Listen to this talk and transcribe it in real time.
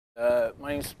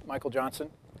My name's Michael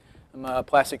Johnson. I'm a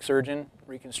plastic surgeon,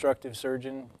 reconstructive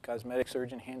surgeon, cosmetic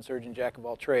surgeon, hand surgeon, jack of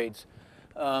all trades.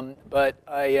 My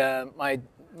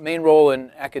main role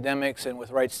in academics and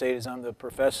with Wright State is I'm the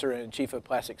professor and chief of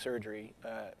plastic surgery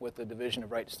with the division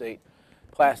of Wright State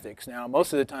Plastics. Now,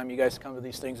 most of the time you guys come to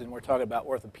these things and we're talking about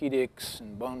orthopedics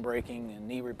and bone breaking and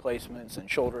knee replacements and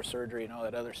shoulder surgery and all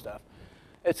that other stuff.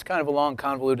 It's kind of a long,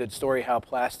 convoluted story how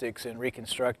plastics and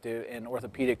reconstructive and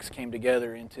orthopedics came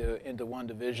together into one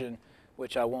division,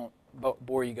 which I won't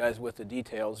bore you guys with the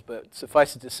details, but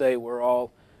suffice it to say we're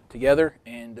all together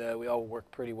and we all work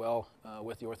pretty well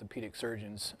with the orthopedic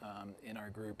surgeons in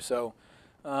our group. So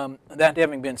that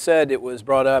having been said, it was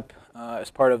brought up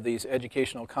as part of these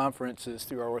educational conferences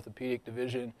through our orthopedic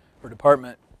division or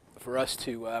department for us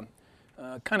to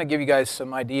kind of give you guys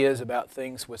some ideas about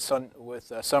things with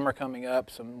summer coming up,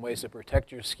 some ways to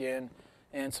protect your skin,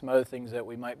 and some other things that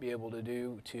we might be able to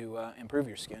do to improve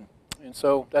your skin. And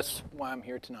so that's why I'm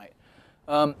here tonight.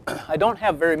 I don't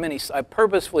have very many. I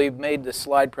purposefully made this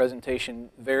slide presentation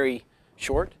very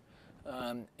short.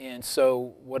 And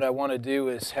so what I want to do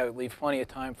is leave plenty of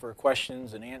time for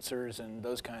questions and answers and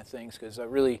those kind of things, because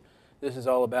this is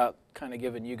all about kind of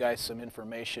giving you guys some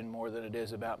information more than it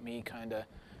is about me kind of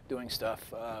doing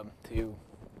stuff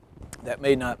that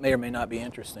may or may not be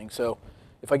interesting. So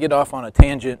if I get off on a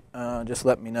tangent, just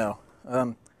let me know.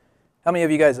 How many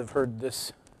of you guys have heard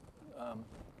this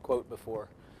quote before?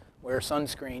 Wear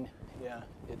sunscreen. Yeah,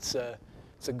 it's a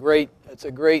great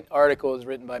article. It was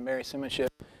written by Mary Simonship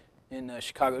in the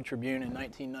Chicago Tribune in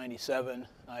 1997.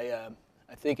 I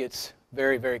think it's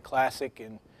very, very classic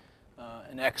and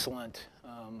an excellent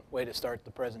way to start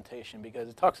the presentation, because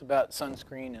it talks about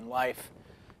sunscreen and life.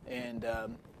 And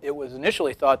it was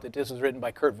initially thought that this was written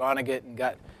by Kurt Vonnegut, and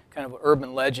got kind of an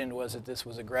urban legend was that this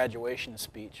was a graduation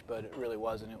speech, but it really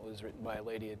wasn't. It was written by a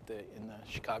lady in the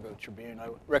Chicago Tribune. I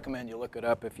recommend you look it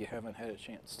up if you haven't had a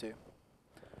chance to.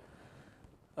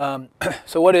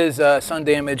 So what is sun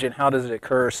damage and how does it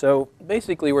occur? So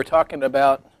basically we're talking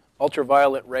about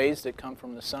ultraviolet rays that come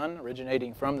from the sun,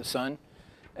 originating from the sun,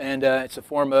 and it's a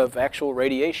form of actual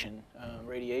radiation.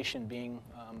 Radiation being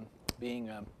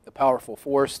a powerful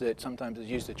force that sometimes is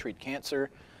used to treat cancer,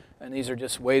 and these are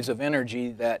just waves of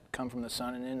energy that come from the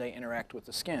sun and then they interact with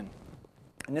the skin.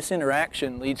 And this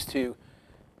interaction leads to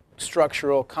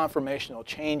structural, conformational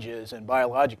changes and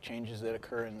biologic changes that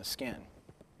occur in the skin.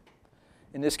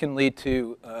 And this can lead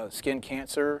to skin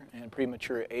cancer and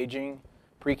premature aging,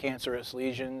 precancerous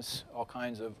lesions, all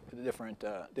kinds of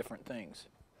different things.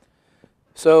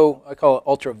 So I call it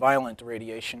ultraviolet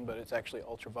radiation, but it's actually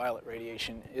ultraviolet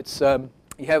radiation. It's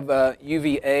you have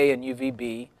UVA and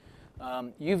UVB.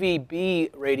 UVB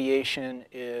radiation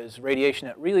is radiation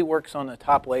that really works on the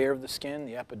top layer of the skin,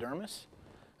 the epidermis,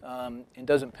 and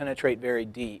doesn't penetrate very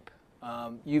deep.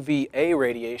 UVA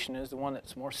radiation is the one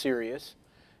that's more serious,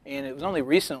 and it was only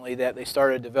recently that they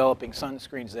started developing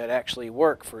sunscreens that actually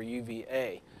work for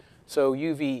UVA. So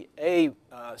UVA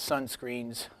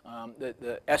sunscreens,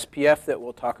 the SPF that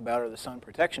we'll talk about, or the sun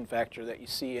protection factor that you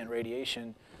see in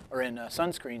radiation or in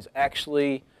sunscreens,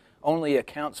 actually only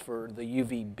accounts for the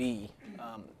UVB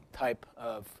type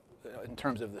of, in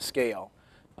terms of the scale.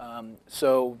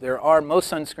 So most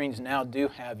sunscreens now do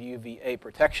have UVA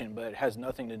protection, but it has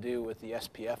nothing to do with the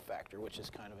SPF factor, which is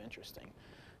kind of interesting.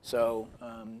 So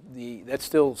that's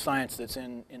still science that's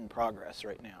in progress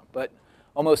right now. But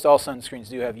almost all sunscreens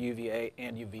do have UVA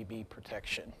and UVB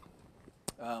protection.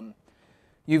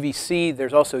 UVC,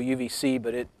 there's also UVC,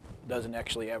 but it doesn't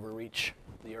actually ever reach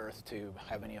the earth to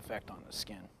have any effect on the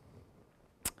skin.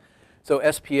 So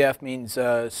SPF means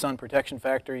sun protection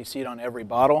factor. You see it on every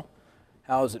bottle.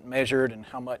 How is it measured and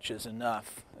how much is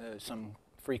enough? Some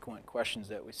frequent questions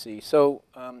that we see. So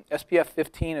SPF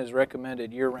 15 is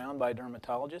recommended year-round by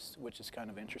dermatologists, which is kind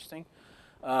of interesting.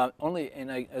 As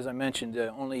I mentioned,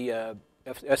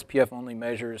 SPF only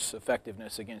measures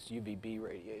effectiveness against UVB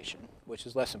radiation, which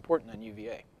is less important than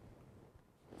UVA.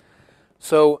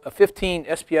 So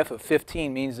SPF of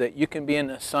 15 means that you can be in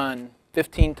the sun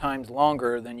 15 times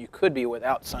longer than you could be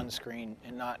without sunscreen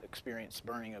and not experience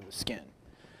burning of the skin.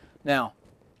 Now,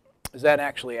 is that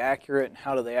actually accurate, and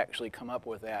how do they actually come up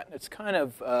with that? It's kind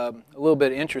of a little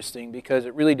bit interesting, because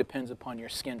it really depends upon your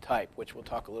skin type, which we'll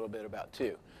talk a little bit about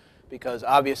too. Because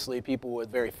obviously people with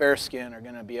very fair skin are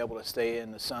going to be able to stay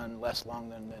in the sun less long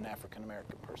than an African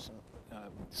American person.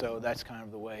 So that's kind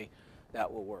of the way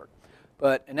that will work.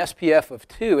 But an SPF of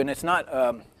 2, and it's not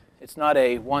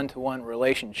a one-to-one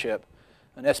relationship.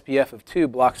 An SPF of 2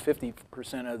 blocks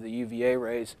 50% of the UVA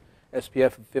rays.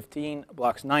 SPF of 15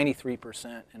 blocks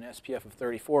 93%, and SPF of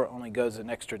 34 only goes an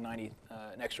extra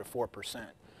 4%.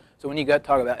 So when you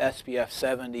talk about SPF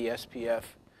 70,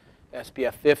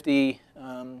 SPF 50,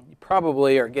 you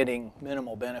probably are getting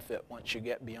minimal benefit once you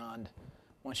get beyond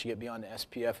the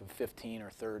SPF of 15 or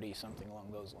 30, something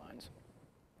along those lines.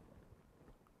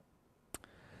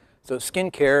 So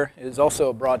skincare is also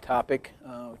a broad topic.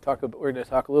 We're going to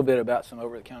talk a little bit about some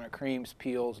over-the-counter creams,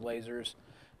 peels, lasers,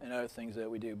 and other things that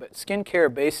we do. But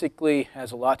skincare basically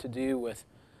has a lot to do with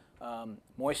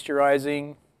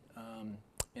moisturizing.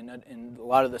 And a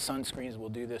lot of the sunscreens will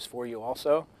do this for you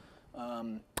also.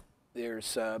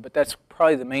 But that's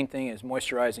probably the main thing, is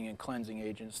moisturizing and cleansing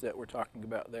agents that we're talking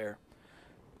about there.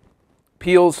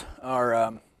 Peels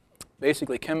are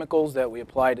basically chemicals that we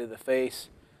apply to the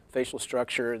facial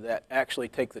structure that actually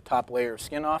take the top layer of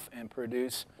skin off and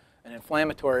produce an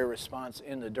inflammatory response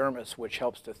in the dermis, which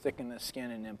helps to thicken the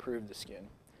skin and improve the skin.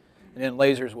 And then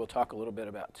lasers we'll talk a little bit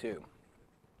about too.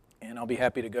 And I'll be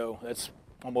happy to go. That's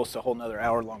almost a whole nother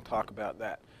hour-long talk about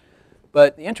that.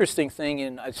 But the interesting thing,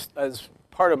 and as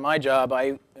part of my job,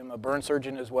 I am a burn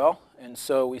surgeon as well, and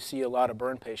so we see a lot of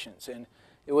burn patients. And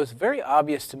it was very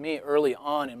obvious to me early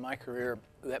on in my career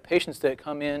that patients that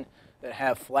come in that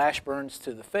have flash burns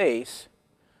to the face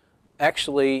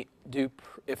actually do,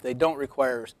 if they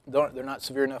they're not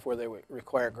severe enough where they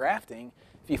require grafting,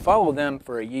 if you follow them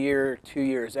for a year, 2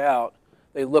 years out,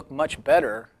 they look much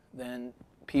better than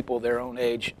people their own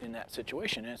age in that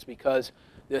situation. And it's because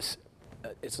it's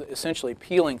essentially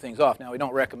peeling things off. Now, we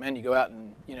don't recommend you go out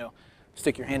and,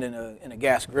 stick your hand in a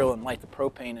gas grill and light the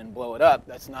propane and blow it up.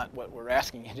 That's not what we're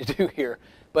asking you to do here.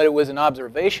 But it was an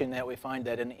observation that we find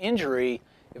that an injury,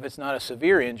 if it's not a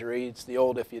severe injury, it's the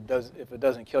old if it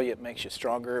doesn't kill you, it makes you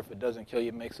stronger. If it doesn't kill you,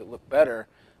 it makes it look better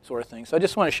sort of thing. So I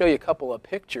just want to show you a couple of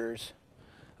pictures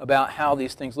about how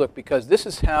these things look, because this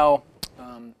is how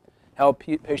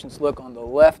patients look on the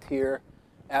left here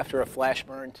after a flash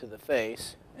burn to the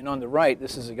face. And on the right,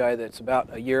 this is a guy that's about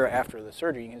a year after the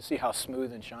surgery. You can see how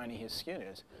smooth and shiny his skin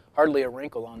is. Hardly a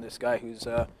wrinkle on this guy who's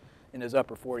in his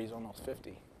upper 40s, almost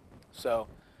 50. So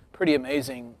pretty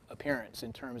amazing appearance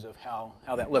in terms of how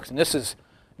that looks. And this is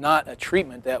not a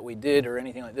treatment that we did or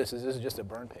anything like this. This is just a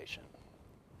burn patient.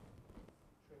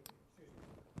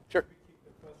 Sure.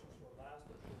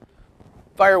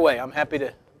 Fire away. I'm happy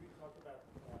to.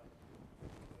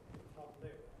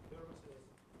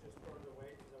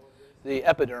 The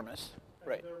epidermis,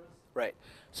 right, right.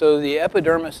 So the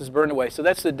epidermis is burned away. So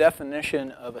that's the definition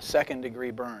of a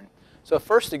second-degree burn. So a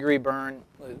first-degree burn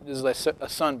is a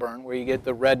sunburn where you get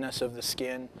the redness of the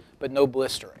skin, but no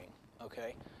blistering,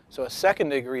 okay? So a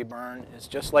second-degree burn is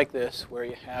just like this, where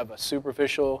you have a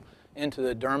superficial into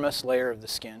the dermis layer of the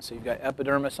skin. So you've got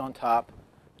epidermis on top,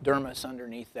 dermis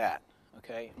underneath that,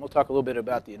 okay? And we'll talk a little bit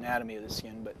about the anatomy of the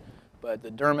skin, but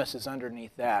the dermis is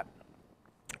underneath that.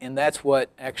 And that's what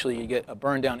actually you get a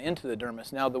burn down into the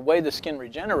dermis. Now, the way the skin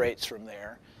regenerates from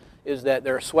there is that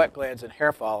there are sweat glands and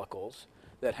hair follicles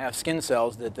that have skin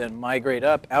cells that then migrate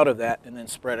up out of that and then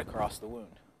spread across the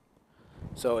wound.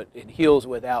 So it heals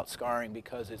without scarring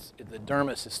because the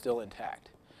dermis is still intact.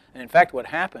 And in fact, what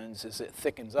happens is it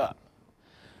thickens up.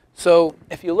 So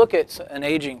if you look at an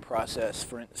aging process,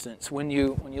 for instance, when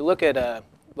you look at a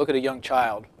young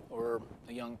child or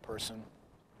a young person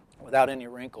without any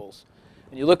wrinkles,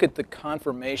 and you look at the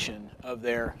conformation of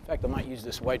their, in fact, I might use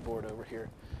this whiteboard over here.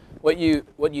 What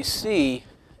you see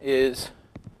is,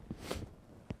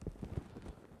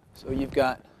 so you've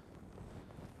got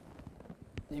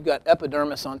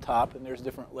epidermis on top, and there's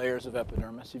different layers of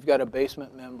epidermis. You've got a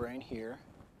basement membrane here,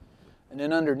 and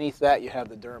then underneath that you have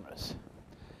the dermis.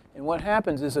 And what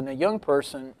happens is in a young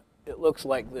person, it looks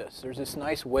like this. There's this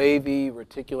nice wavy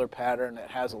reticular pattern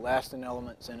that has elastin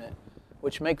elements in it,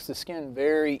 which makes the skin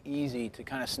very easy to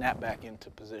kind of snap back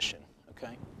into position,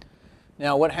 okay?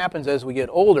 Now, what happens as we get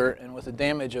older, and with the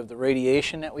damage of the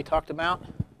radiation that we talked about,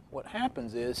 what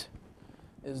happens is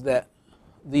that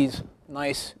these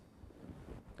nice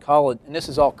collagen, and this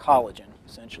is all collagen,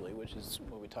 essentially, which is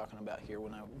what we're talking about here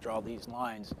when I draw these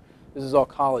lines. This is all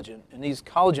collagen, and these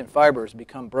collagen fibers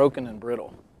become broken and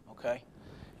brittle, okay?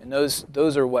 And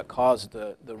those are what cause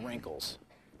the wrinkles.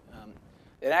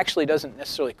 It actually doesn't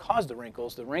necessarily cause the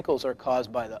wrinkles. The wrinkles are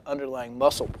caused by the underlying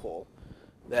muscle pull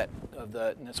and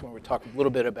that's when we're talking a little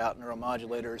bit about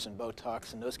neuromodulators and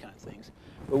Botox and those kind of things.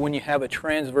 But when you have a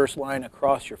transverse line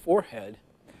across your forehead,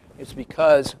 it's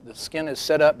because the skin is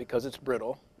set up because it's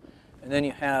brittle, and then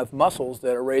you have muscles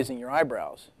that are raising your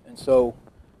eyebrows. And so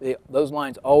those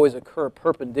lines always occur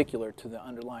perpendicular to the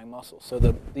underlying muscle. So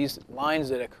these lines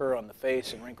that occur on the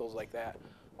face and wrinkles like that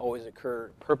always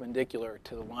occur perpendicular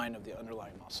to the line of the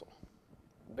underlying muscle.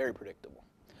 Very predictable.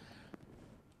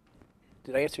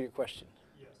 Did I answer your question?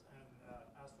 Yes, and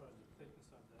as far as the thickness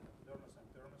of the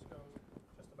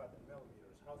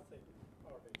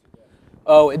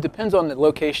Oh, it depends on the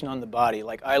location on the body.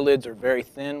 Like eyelids are very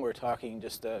thin. We're talking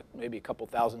just maybe a couple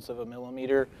thousandths of a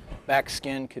millimeter. Back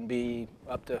skin can be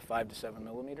up to 5 to 7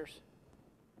 millimeters,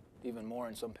 even more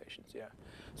in some patients. Yeah.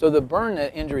 So the burn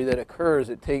injury that occurs,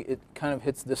 it kind of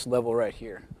hits this level right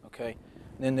here. Okay.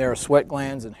 And then there are sweat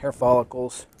glands and hair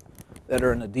follicles that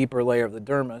are in a deeper layer of the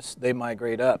dermis. They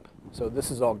migrate up. So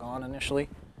this is all gone initially.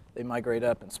 They migrate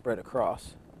up and spread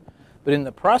across. But in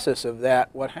the process of that,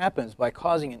 what happens by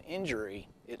causing an injury,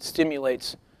 it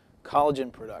stimulates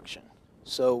collagen production.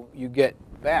 So you get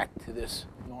back to this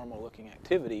normal looking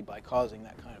activity by causing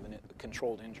that kind of a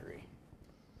controlled injury.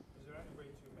 Is there any way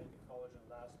to make the collagen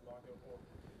last longer or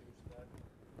reduce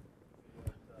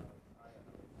that via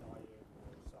diet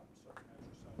or some certain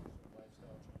exercises or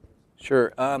lifestyle changes?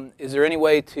 Sure. Is there any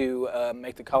way to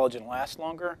make the collagen last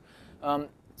longer?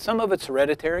 Some of it's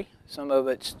hereditary, some of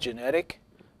it's genetic.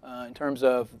 In terms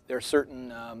of there are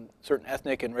certain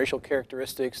ethnic and racial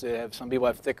characteristics that have, some people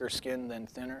have thicker skin than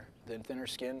thinner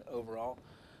skin overall.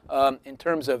 In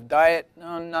terms of diet,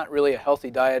 no, not really. A healthy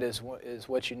diet is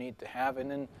what you need to have, and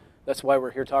then that's why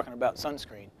we're here talking about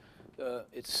sunscreen.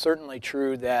 It's certainly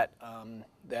true that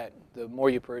that the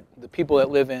people that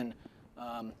live in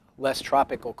less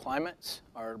tropical climates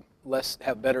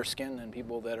have better skin than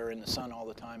people that are in the sun all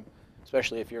the time.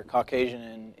 Especially if you're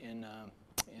Caucasian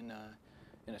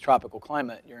in a tropical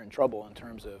climate, you're in trouble in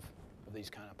terms of these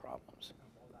kind of problems. And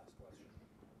one last question.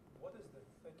 What is the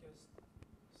thickest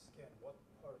skin? What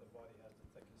part of the body has the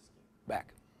thickest skin?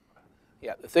 Back.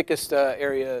 Yeah, the thickest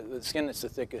area, the skin that's the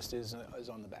thickest is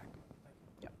on the back.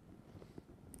 Yeah.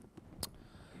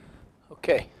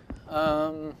 Okay.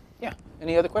 Yeah,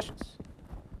 any other questions?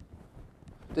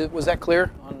 Was that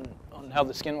clear on how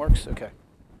the skin works? Okay.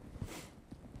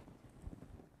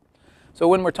 So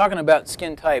when we're talking about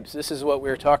skin types, this is what we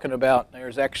were talking about.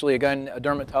 There's actually a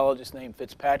dermatologist named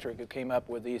Fitzpatrick who came up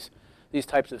with these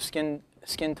types of skin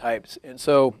types. And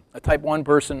so a type 1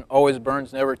 person always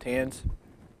burns, never tans.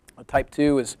 A type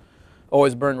 2 is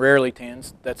always burn, rarely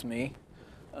tans. That's me.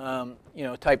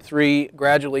 Type 3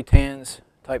 gradually tans.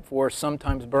 Type 4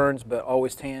 sometimes burns but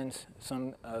always tans.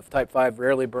 Type 5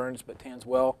 rarely burns but tans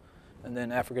well. And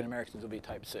then African Americans will be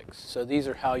type 6. So these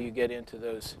are how you get into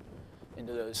those,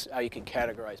 how you can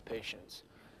categorize patients.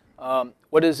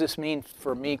 What does this mean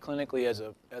for me clinically as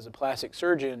a plastic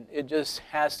surgeon? It just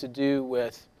has to do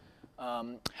with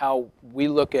how we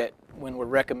look at when we're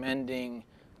recommending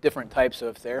different types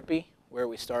of therapy, where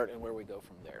we start and where we go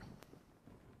from there.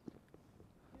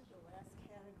 The last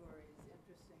category is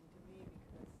interesting to me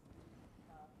because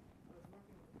I was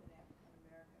working with an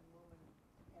African-American woman,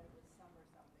 and it was summer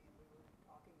something, and we were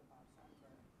talking about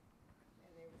sunburn. And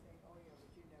they were saying, oh, yeah,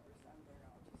 but you never sunburn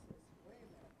out. She says, wait a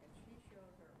minute. And she showed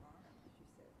her arm, and she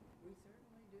said, we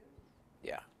certainly do.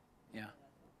 Yeah, yeah. And I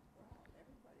thought, wow,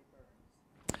 everybody burns.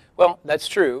 Well, that's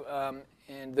true.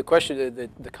 And the question,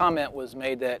 the comment was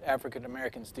made that African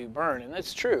Americans do burn, and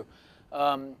that's true.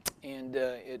 I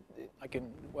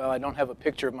don't have a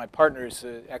picture of my partner. He's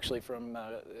actually from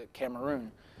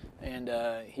Cameroon, and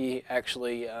he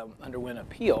actually underwent a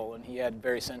peel, and he had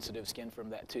very sensitive skin from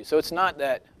that too. So it's not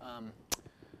that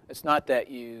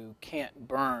you can't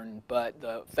burn, but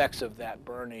the effects of that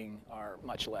burning are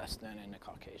much less than in a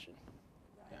Caucasian.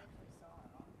 Yeah.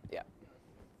 Yeah.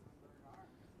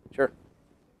 Sure.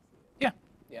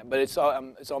 Yeah, but it's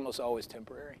almost always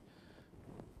temporary.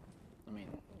 I mean,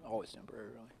 always temporary,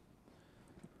 really.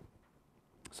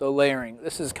 So layering.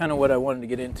 This is kind of what I wanted to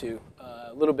get into.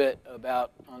 A little bit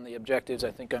about on the objectives.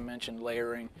 I think I mentioned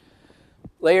layering.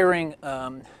 Layering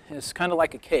is kind of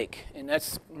like a cake, and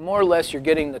that's more or less you're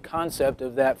getting the concept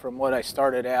of that from what I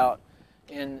started out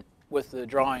in with the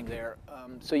drawing there.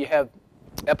 So you have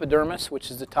epidermis,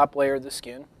 which is the top layer of the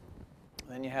skin.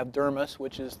 Then you have dermis,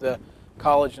 which is the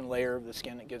collagen layer of the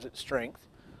skin that gives it strength.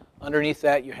 Underneath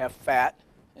that you have fat,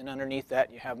 and underneath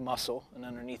that you have muscle, and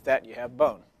underneath that you have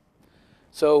bone.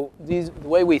 So the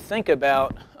way we think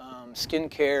about skin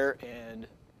care and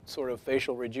sort of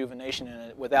facial rejuvenation in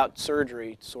it without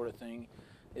surgery sort of thing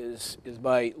is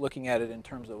by looking at it in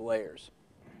terms of layers.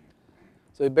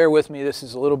 So bear with me, this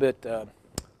is a little bit,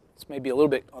 it's maybe a little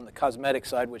bit on the cosmetic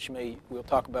side, which we'll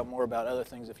talk about more about other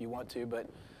things if you want to, but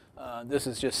this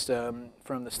is just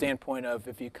from the standpoint of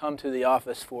if you come to the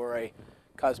office for a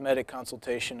cosmetic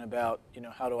consultation about,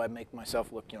 how do I make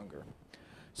myself look younger.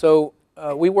 So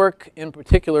we work in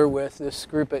particular with this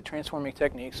group at Transforming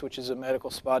Techniques, which is a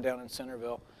medical spa down in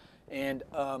Centerville. And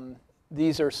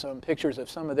these are some pictures of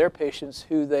some of their patients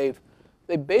who they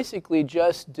basically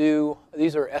just do,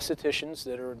 these are estheticians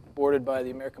that are boarded by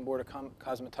the American Board of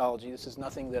Cosmetology. This is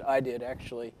nothing that I did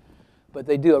actually. but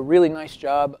they do a really nice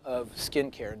job of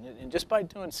skin care. And just by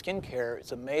doing skin care,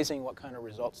 it's amazing what kind of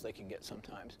results they can get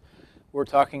sometimes. We're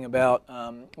talking about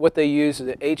what they use is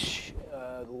the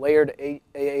layered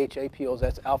AHA peels.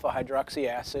 That's alpha hydroxy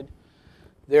acid.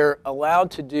 They're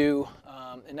allowed to do,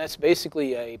 and that's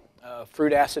basically a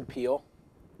fruit acid peel.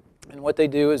 And what they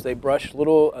do is they brush a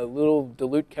little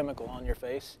dilute chemical on your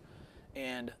face,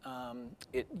 and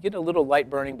you get a little light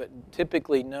burning, but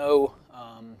typically no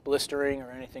blistering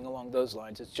or anything along those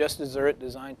lines. It's just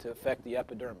designed to affect the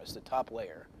epidermis, the top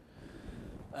layer.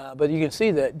 But you can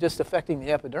see that just affecting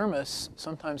the epidermis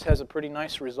sometimes has a pretty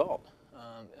nice result.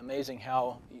 Amazing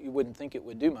how you wouldn't think it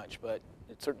would do much, but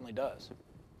it certainly does.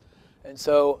 And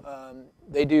so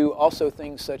they do also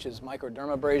things such as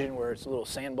microdermabrasion, where it's a little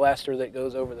sandblaster that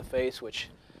goes over the face, which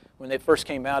when they first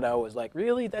came out, I was like,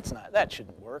 really? That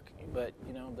shouldn't work. But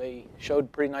you know, they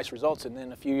showed pretty nice results. And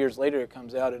then a few years later, it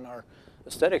comes out in our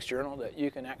aesthetics journal that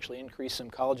you can actually increase some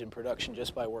collagen production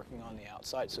just by working on the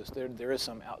outside. So there is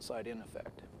some outside-in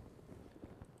effect.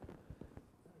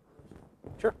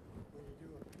 Sure. When you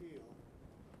do a peel,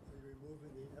 are you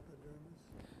removing the epidermis?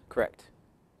 Correct.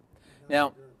 Not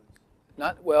Now, the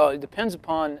dermis? well, it depends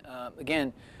upon,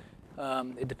 again,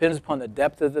 it depends upon the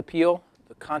depth of the peel,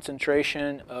 the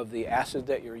concentration of the acid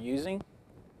that you're using,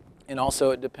 and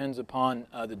also it depends upon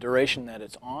the duration that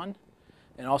it's on,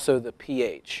 and also the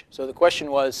pH. So the question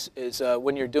is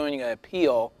when you're doing a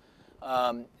peel,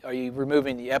 are you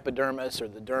removing the epidermis or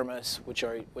the dermis?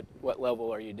 What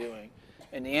level are you doing?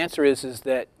 And the answer is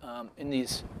that in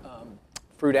these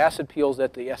fruit acid peels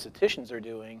that the estheticians are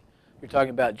doing, you're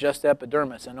talking about just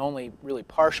epidermis and only really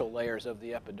partial layers of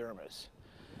the epidermis.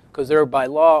 Because they're by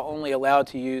law only allowed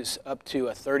to use up to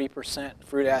a 30%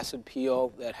 fruit acid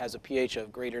peel that has a pH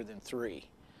of greater than 3.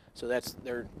 So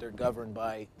they're governed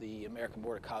by the American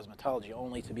Board of Cosmetology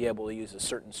only to be able to use a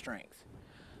certain strength.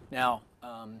 Now,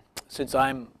 since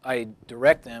I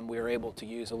direct them, we are able to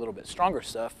use a little bit stronger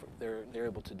stuff. They're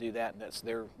able to do that, and that's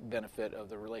their benefit of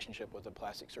the relationship with a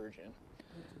plastic surgeon.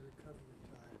 What's the recovery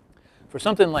time? For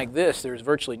something like this, there's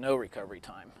virtually no recovery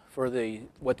time for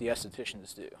what the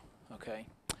estheticians do. Okay,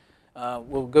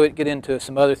 we'll get into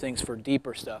some other things for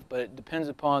deeper stuff, but it depends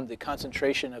upon the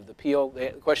concentration of the peel.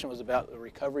 The question was about the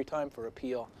recovery time for a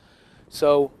peel.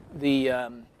 So the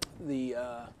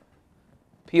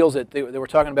peels that they were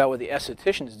talking about with the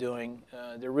estheticians doing,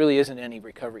 there really isn't any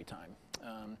recovery time.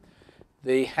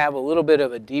 They have a little bit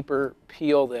of a deeper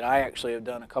peel that I actually have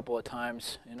done a couple of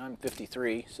times, and I'm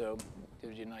 53, so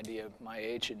gives you an idea of my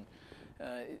age. And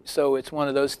so it's one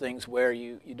of those things where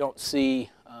you don't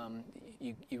see,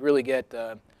 you really get,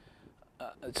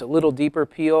 it's a little deeper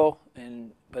peel,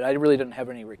 but I really didn't have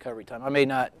any recovery time. I may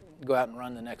not go out and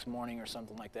run the next morning or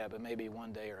something like that, but maybe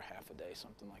one day or half a day,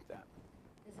 something like that.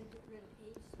 Does it get rid of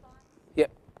age spots?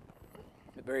 Yep.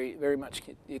 Very, very much.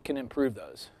 It can improve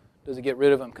those. Does it get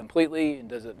rid of them completely? And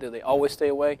do they always stay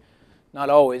away?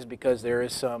 Not always, because there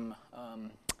is some,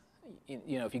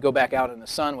 if you go back out in the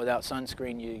sun without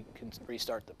sunscreen, you can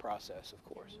restart the process, of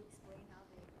course. Can you explain how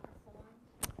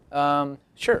they are formed?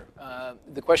 Sure.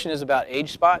 The question is about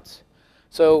age spots.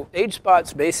 So age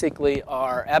spots basically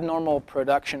are abnormal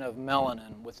production of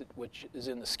melanin, which is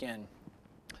in the skin.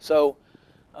 So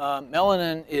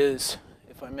melanin is,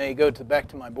 if I may go back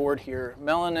to my board here,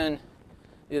 melanin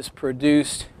is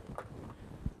produced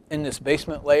in this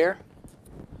basement layer.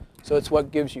 So it's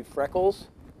what gives you freckles.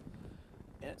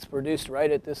 And it's produced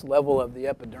right at this level of the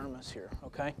epidermis here,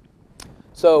 okay?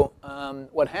 So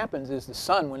what happens is the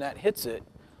sun, when that hits it,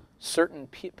 certain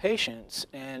patients,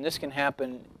 and this can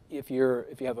happen if you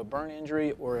have a burn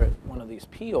injury or one of these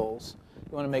peels,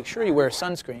 you want to make sure you wear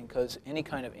sunscreen, because any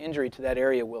kind of injury to that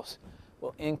area will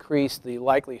increase the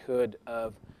likelihood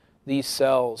of these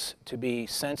cells to be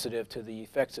sensitive to the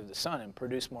effects of the sun and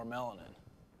produce more melanin.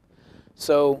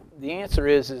 So the answer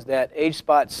is that age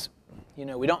spots,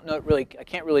 we don't know really, I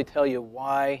can't really tell you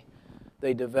why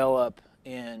they develop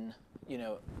in,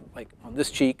 like on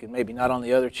this cheek and maybe not on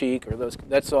the other cheek, or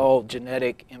that's all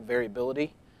genetic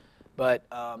invariability. But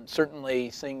certainly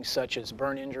things such as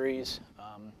burn injuries,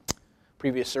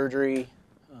 previous surgery,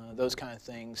 those kind of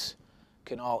things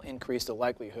can all increase the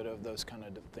likelihood of those kind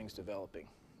of things developing,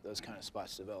 those kind of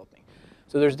spots developing.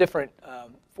 So there's different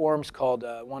forms called,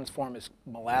 one form is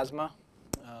melasma,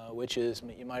 which is,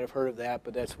 you might have heard of that,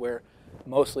 but that's where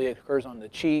mostly it occurs on the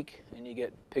cheek, and you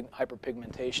get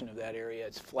hyperpigmentation of that area.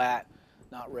 It's flat,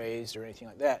 not raised or anything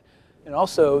like that. And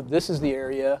also, this is the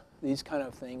area, these kind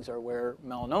of things are where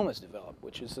melanomas develop,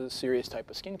 which is a serious type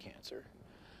of skin cancer.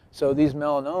 So these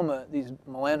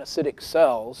melanocytic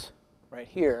cells right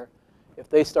here, if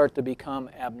they start to become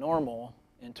abnormal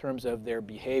in terms of their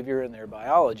behavior and their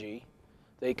biology,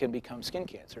 they can become skin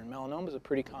cancer. And melanoma is a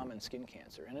pretty common skin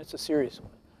cancer, and it's a serious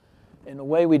one. And the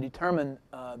way we determine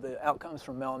the outcomes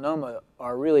from melanoma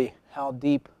are really how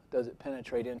deep does it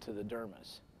penetrate into the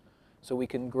dermis. So we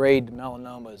can grade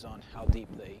melanomas on how deep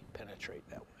they penetrate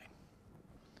that way.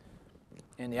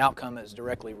 And the outcome is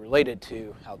directly related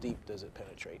to how deep does it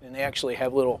penetrate. And they actually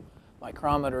have little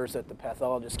micrometers that the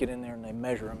pathologists get in there and they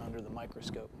measure them under the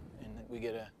microscope. And we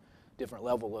get a different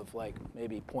level of like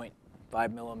maybe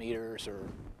 0.5 millimeters or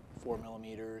 4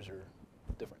 millimeters or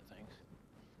different things.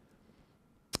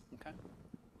 Okay.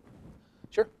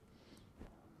 Sure.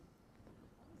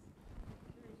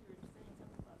 Curious, you were saying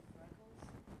something about freckles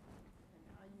and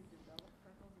how you develop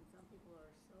freckles, and some people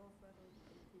are so freckled and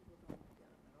other people don't get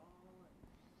them at all,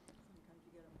 and sometimes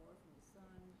you get them more from the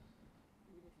sun,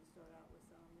 even if you start out with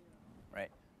some, you know.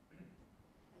 Right.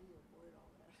 How do you avoid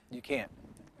all that? You can't.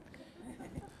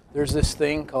 There's this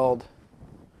thing called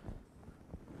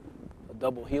a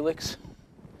double helix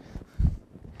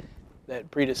that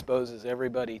predisposes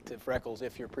everybody to freckles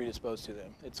if you're predisposed to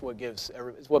them. It's what it's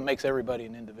what makes everybody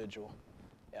an individual.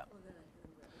 Yeah.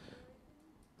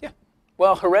 Yeah.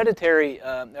 Well, hereditary.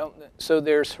 No, so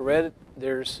there's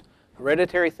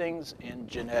hereditary things and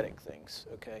genetic things.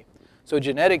 Okay. So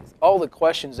genetic. All the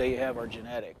questions that you have are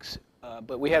genetics.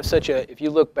 But we have such a. If you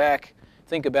look back,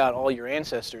 think about all your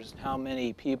ancestors, how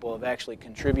many people have actually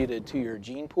contributed to your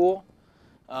gene pool.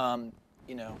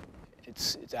 You know.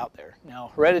 It's out there.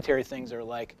 Now, hereditary things are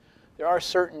like, there are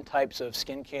certain types of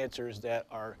skin cancers that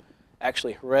are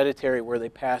actually hereditary where they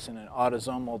pass in an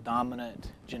autosomal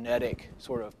dominant genetic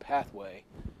sort of pathway,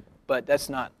 but that's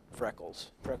not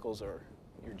freckles. Freckles are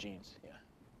your genes, yeah.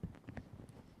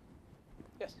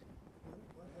 Yes?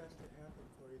 What has to happen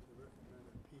for you to recommend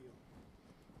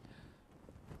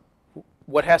a peel?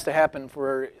 What has to happen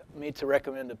for me to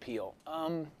recommend a peel?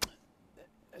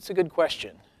 That's a good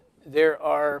question. There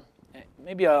are,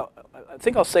 maybe I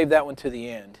think I'll save that one to the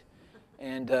end,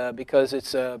 and because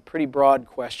it's a pretty broad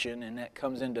question, and that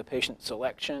comes into patient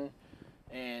selection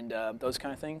and those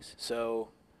kind of things. So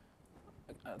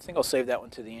I think I'll save that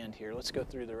one to the end here. Let's go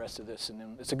through the rest of this, and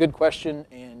then it's a good question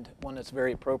and one that's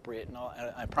very appropriate, and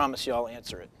I promise you I'll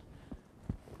answer it.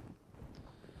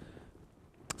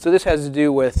 So this has to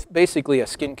do with basically a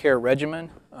skincare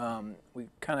regimen. We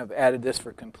kind of added this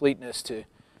for completeness to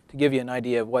give you an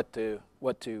idea of what to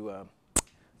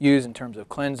use in terms of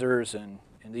cleansers and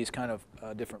these kind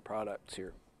of different products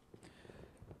here.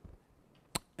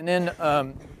 And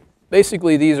then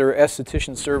basically these are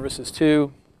esthetician services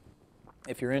too.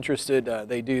 If you're interested,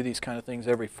 they do these kind of things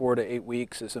every 4 to 8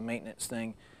 weeks as a maintenance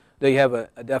thing. They have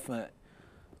a definite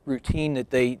routine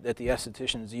that the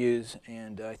estheticians use,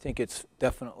 and I think it's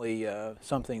definitely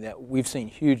something that we've seen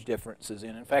huge differences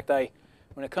in. In fact,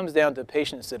 when it comes down to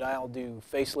patients that I'll do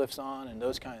facelifts on and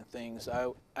those kind of things, I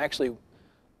actually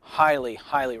highly,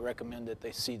 highly recommend that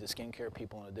they see the skincare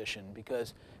people in addition,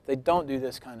 because if they don't do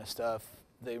this kind of stuff,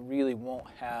 they really won't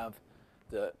have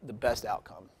the best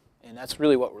outcome. And that's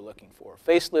really what we're looking for.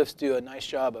 Facelifts do a nice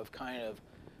job of kind of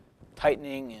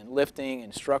tightening and lifting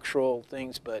and structural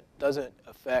things, but doesn't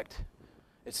affect,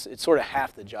 it's sort of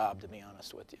half the job, to be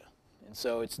honest with you. And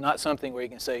so it's not something where you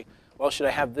can say, well, should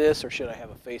I have this or should I have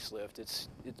a facelift?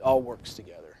 It all works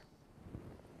together.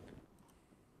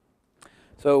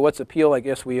 So what's a peel? I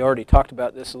guess we already talked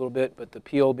about this a little bit, but the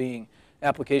peel being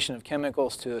application of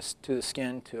chemicals to the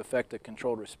skin to affect a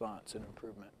controlled response and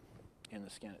improvement in the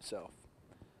skin itself.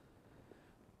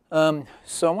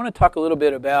 So I want to talk a little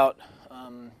bit about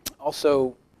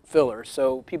also fillers.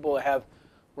 So people have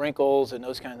wrinkles and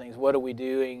those kind of things. What are we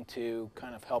doing to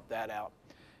kind of help that out?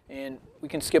 And we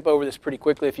can skip over this pretty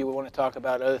quickly if you want to talk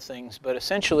about other things. But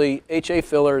essentially, HA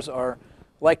fillers are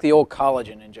like the old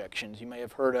collagen injections you may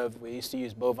have heard of. We used to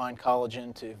use bovine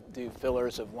collagen to do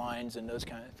fillers of lines and those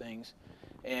kind of things.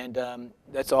 And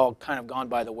that's all kind of gone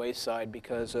by the wayside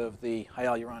because of the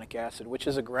hyaluronic acid, which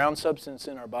is a ground substance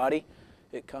in our body.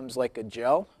 It comes like a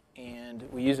gel, and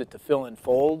we use it to fill in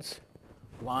folds,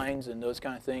 lines, and those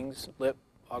kind of things, lip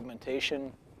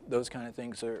augmentation. Those kind of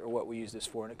things are what we use this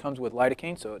for. And it comes with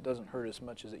lidocaine, so it doesn't hurt as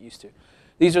much as it used to.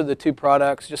 These are the two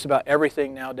products. Just about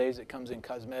everything nowadays that comes in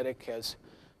cosmetic has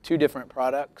two different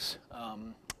products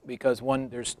because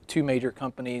there's two major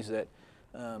companies that,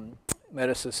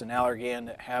 Medicis and Allergan,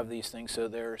 that have these things. So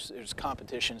there's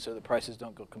competition, so the prices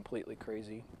don't go completely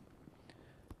crazy.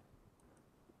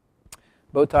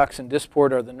 Botox and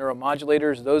Dysport are the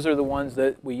neuromodulators. Those are the ones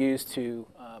that we use to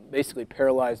basically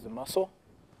paralyze the muscle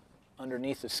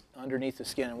underneath the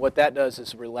skin. And what that does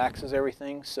is relaxes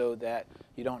everything so that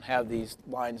you don't have these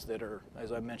lines that are,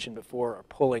 as I mentioned before, are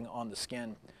pulling on the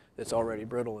skin that's already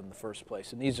brittle in the first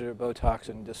place. And these are Botox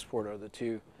and Dysport are the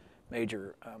two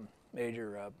major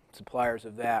suppliers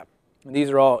of that. And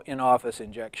these are all in-office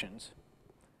injections.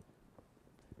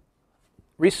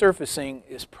 Resurfacing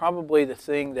is probably the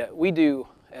thing that we do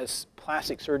as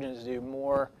plastic surgeons do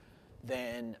more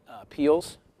than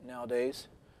peels nowadays,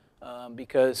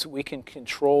 because we can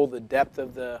control the depth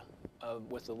of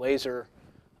with the laser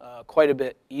quite a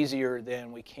bit easier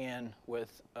than we can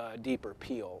with deeper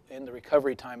peel, and the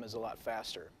recovery time is a lot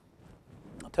faster.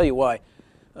 I'll tell you why.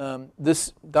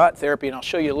 This dot therapy, and I'll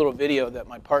show you a little video that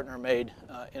my partner made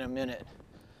in a minute,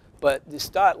 but this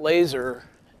dot laser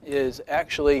is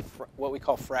actually what we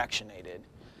call fractionated.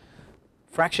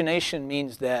 Fractionation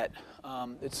means that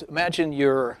imagine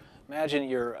you're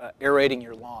aerating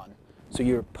your lawn. So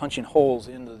you're punching holes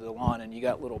into the lawn and you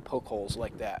got little poke holes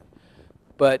like that.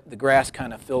 But the grass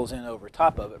kind of fills in over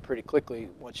top of it pretty quickly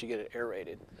once you get it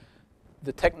aerated.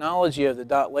 The technology of the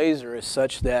dot laser is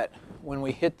such that when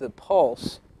we hit the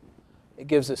pulse, it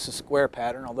gives us a square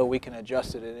pattern, although we can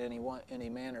adjust it in any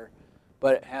manner.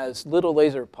 But it has little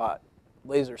laser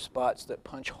spots that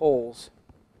punch holes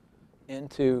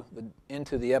into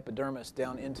the epidermis,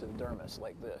 down into the dermis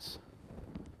like this.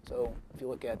 So if you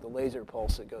look at the laser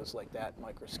pulse, it goes like that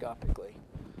microscopically.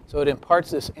 So it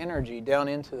imparts this energy down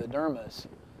into the dermis,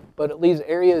 but it leaves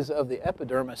areas of the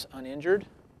epidermis uninjured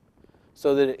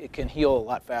so that it can heal a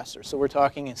lot faster. So we're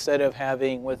talking, instead of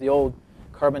having with the old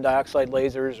carbon dioxide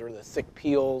lasers or the thick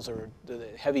peels or the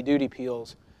heavy-duty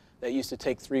peels that used to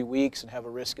take 3 weeks and have a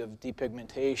risk of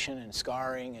depigmentation and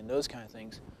scarring and those kind of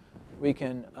things, we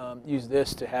can use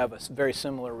this to have a very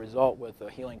similar result with a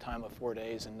healing time of 4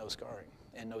 days and no scarring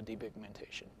and no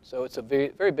depigmentation. So it's a very,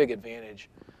 very big advantage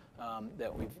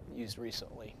that we've used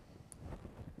recently.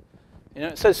 You know,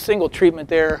 it says single treatment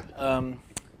there.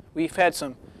 We've had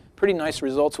some pretty nice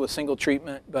results with single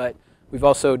treatment, but we've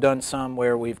also done some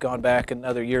where we've gone back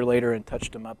another year later and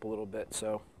touched them up a little bit.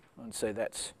 So I would say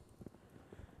that's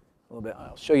a little bit.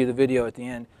 I'll show you the video at the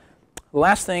end. The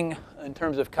last thing in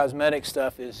terms of cosmetic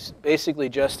stuff is basically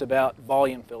just about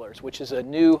volume fillers, which is a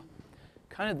new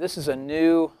this is a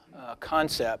new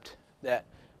concept that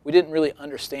we didn't really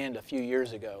understand a few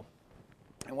years ago.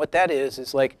 And what that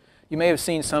is like, you may have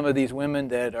seen some of these women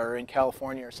that are in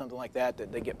California or something like that,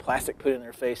 that they get plastic put in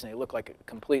their face and they look like a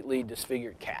completely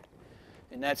disfigured cat.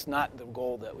 And that's not the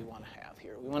goal that we want to have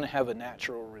here. We want to have a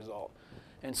natural result.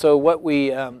 And so what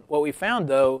we found,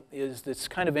 though, is that's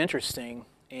kind of interesting,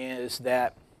 is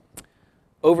that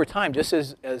over time, just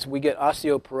as we get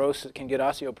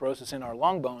osteoporosis in our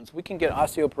long bones, we can get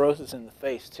osteoporosis in the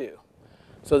face too.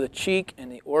 So the cheek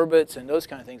and the orbits and those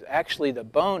kind of things, actually the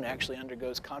bone actually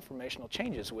undergoes conformational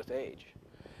changes with age,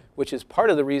 which is part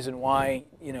of the reason why,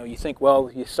 you know, you think,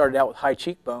 well, you started out with high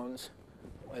cheekbones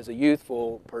as a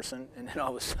youthful person, and then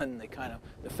all of a sudden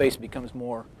the face becomes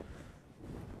more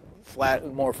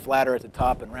flatter at the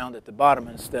top and round at the bottom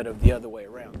instead of the other way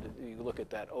around. You look at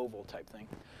that oval type thing.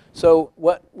 So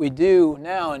what we do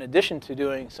now, in addition to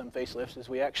doing some facelifts, is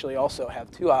we actually also have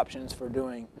two options for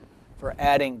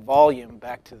adding volume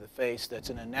back to the face that's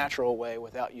in a natural way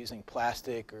without using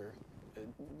plastic or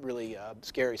really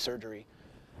scary surgery.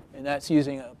 And that's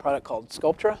using a product called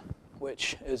Sculptra,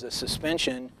 which is a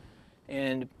suspension.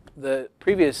 And the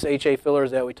previous HA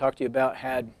fillers that we talked to you about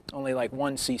had only like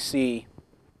 1 cc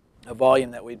of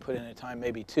volume that we'd put in at a time,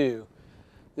 maybe 2.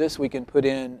 This we can put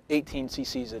in 18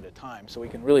 cc's at a time, so we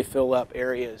can really fill up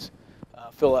areas,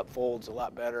 fill up folds a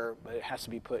lot better, but it has to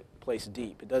be placed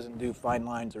deep. It doesn't do fine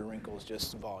lines or wrinkles,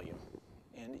 just volume.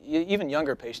 And even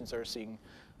younger patients are seeing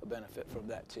a benefit from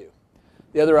that too.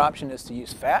 The other option is to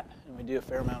use fat, and we do a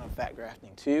fair amount of fat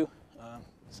grafting too.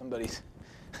 Somebody's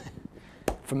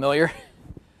familiar.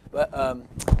 But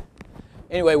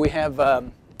anyway, we have,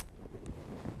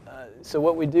 so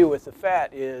what we do with the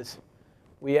fat is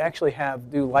we actually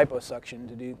do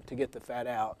liposuction to get the fat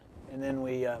out, and then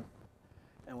we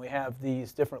have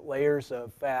these different layers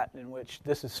of fat in which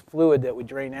this is fluid that we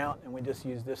drain out, and we just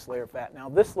use this layer of fat. Now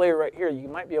this layer right here, you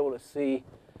might be able to see,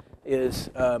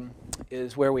 is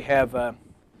where we have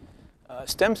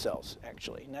stem cells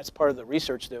actually, and that's part of the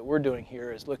research that we're doing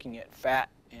here, is looking at fat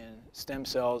and stem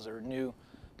cells or new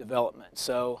development.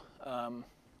 So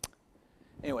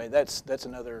anyway, that's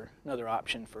another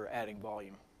option for adding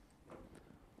volume.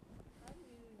 How do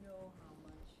you know how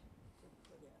much to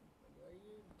put in? Are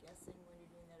you guessing when you're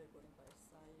doing that, or going by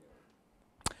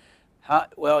sight,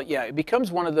 or? Well, yeah, it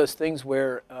becomes one of those things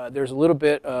where there's a little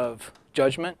bit of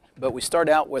judgment, but we start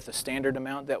out with a standard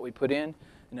amount that we put in,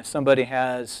 and if somebody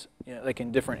has, you know, like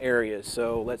in different areas,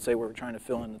 so let's say we're trying to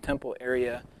fill in the temple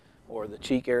area, or the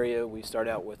cheek area, we start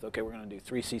out with, okay, we're going to do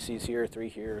 3 cc's here, 3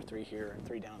 here, 3 here, and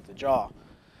 3 down at the jaw.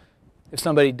 If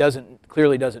somebody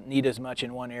clearly doesn't need as much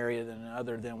in one area than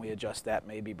another, then we adjust that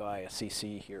maybe by a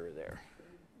cc here or there.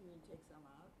 You take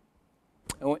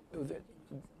some out?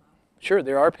 Sure,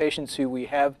 there are patients who we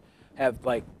have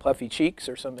like puffy cheeks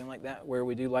or something like that, where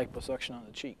we do liposuction on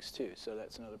the cheeks too. So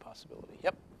that's another possibility.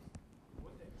 Yep.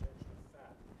 With the injection of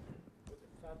fat, would the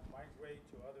fat migrate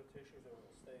to other tissues or will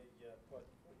it stay put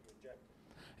when you inject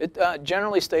it? It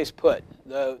generally stays put.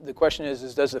 The question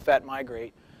is does the fat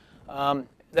migrate?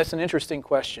 That's an interesting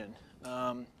question.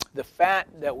 The fat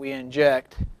that we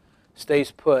inject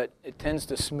stays put. It tends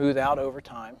to smooth out over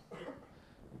time.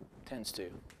 Tends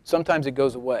to. Sometimes it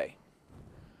goes away.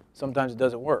 Sometimes it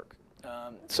doesn't work.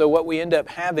 So what we end up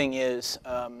having is,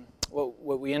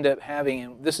 what we end up having,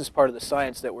 and this is part of the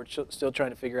science that we're still trying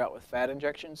to figure out with fat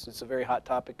injections. It's a very hot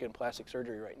topic in plastic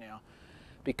surgery right now.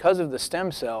 Because of the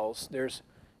stem cells, there's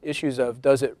issues of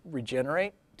does it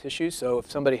regenerate tissue? So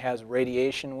if somebody has a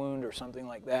radiation wound or something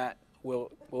like that,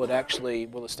 will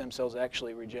the stem cells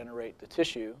actually regenerate the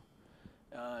tissue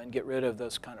and get rid of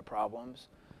those kind of problems?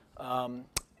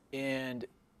 And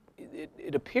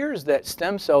it appears that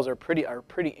stem cells are a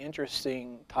pretty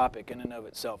interesting topic in and of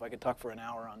itself. I could talk for an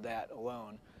hour on that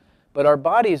alone. But our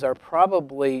bodies are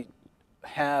probably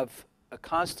have a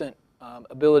constant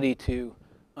ability to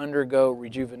undergo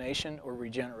rejuvenation or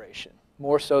regeneration,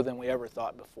 more so than we ever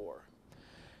thought before.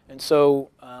 And so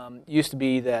used to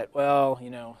be that, well,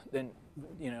 then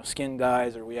skin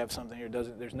dies or we have something here,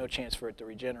 there's no chance for it to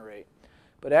regenerate.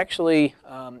 But actually,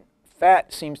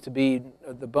 fat seems to be,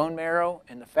 the bone marrow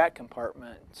and the fat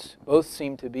compartments both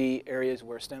seem to be areas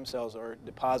where stem cells are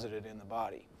deposited in the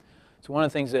body. So one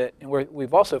of the things that, and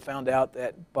we've also found out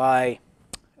that by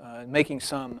making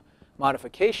some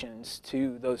modifications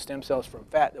to those stem cells from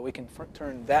fat, that we can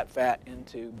turn that fat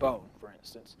into bone, for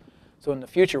instance. So in the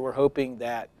future, we're hoping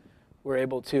that we're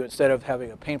able to, instead of having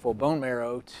a painful bone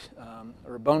marrow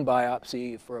or a bone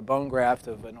biopsy for a bone graft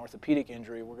of an orthopedic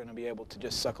injury, we're going to be able to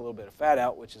just suck a little bit of fat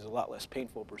out, which is a lot less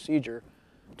painful procedure,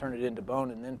 turn it into bone,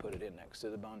 and then put it in next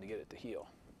to the bone to get it to heal.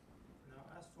 Now,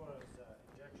 as far as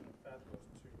injection of fat goes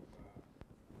to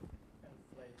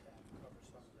inflate and cover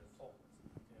some of the folds,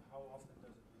 how often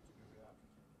does it need to be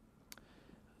reapplicated?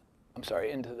 I'm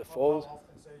sorry, into the folds? How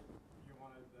often, say, you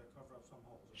want to cover up some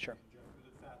holes? Sure. You inject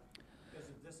with the fat. Does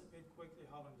it dissipate quickly?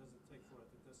 How long does it take for it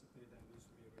to dissipate and needs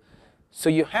to be reapplied? So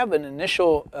you have an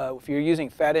initial, if you're using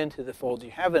fat into the folds,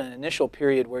 you have an initial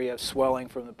period where you have swelling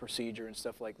from the procedure and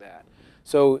stuff like that.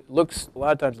 So it looks, a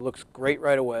lot of times it looks great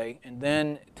right away, and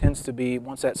then it tends to be,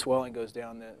 once that swelling goes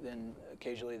down, then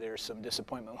occasionally there's some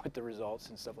disappointment with the results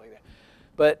and stuff like that.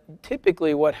 But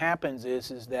typically what happens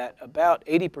is that about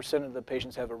 80% of the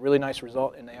patients have a really nice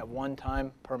result and they have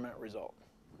one-time permanent result,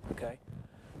 okay?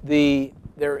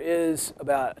 There is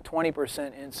about a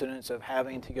 20% incidence of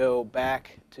having to go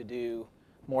back to do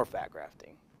more fat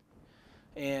grafting.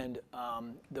 And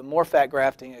the more fat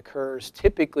grafting occurs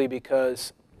typically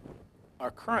because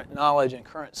our current knowledge and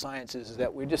current science is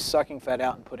that we're just sucking fat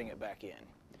out and putting it back in.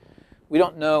 We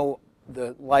don't know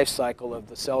the life cycle of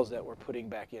the cells that we're putting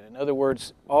back in. In other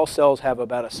words, all cells have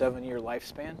about a 7-year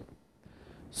lifespan.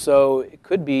 So it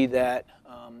could be that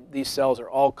these cells are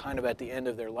all kind of at the end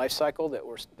of their life cycle that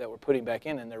we're putting back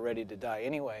in, and they're ready to die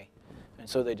anyway, and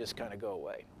so they just kind of go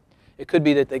away. It could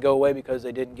be that they go away because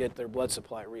they didn't get their blood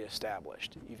supply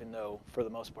reestablished, even though for the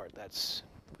most part that's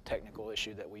a technical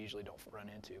issue that we usually don't run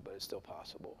into, but it's still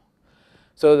possible.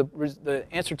 So the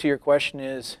answer to your question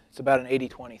is it's about an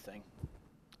 80-20 thing.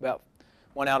 About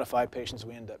 1 out of 5 patients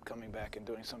we end up coming back and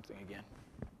doing something again.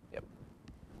 Yep.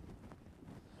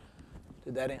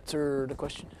 Did that answer the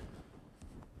question?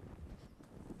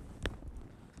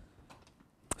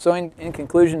 So in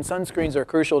conclusion, sunscreens are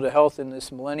crucial to health in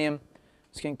this millennium.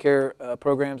 Skincare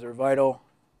programs are vital,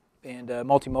 and a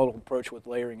multimodal approach with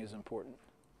layering is important.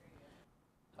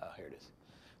 Here it is.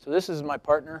 So this is my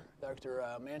partner, Dr.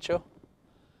 Mancho,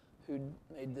 who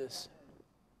made this.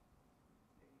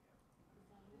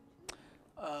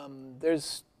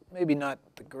 There's maybe not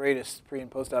the greatest pre- and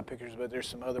post-op pictures, but there's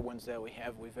some other ones that we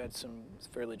have. We've had some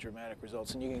fairly dramatic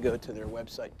results, and you can go to their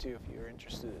website too if you're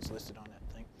interested. It's listed on that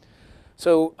thing.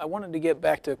 So I wanted to get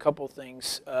back to a couple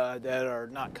things that are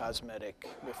not cosmetic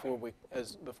before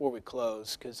we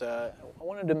close, because I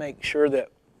wanted to make sure that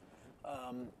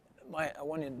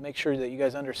you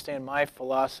guys understand my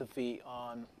philosophy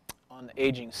on the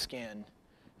aging skin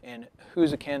and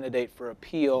who's a candidate for a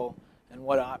peel and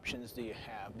what options do you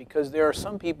have. Because there are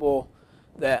some people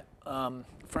that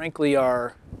frankly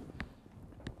are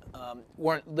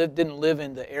didn't live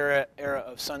in the era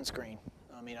of sunscreen.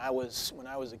 I mean, when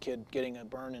I was a kid, getting a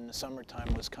burn in the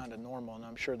summertime was kind of normal, and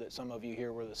I'm sure that some of you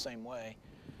here were the same way.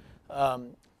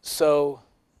 So,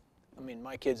 I mean,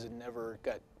 my kids had never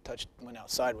went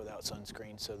outside without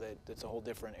sunscreen, so that's a whole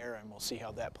different era, and we'll see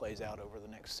how that plays out over the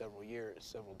next several years,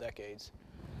 several decades.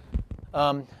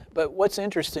 But what's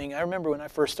interesting, I remember when I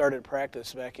first started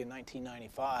practice back in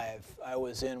 1995, I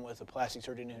was in with a plastic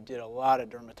surgeon who did a lot of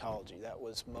dermatology. That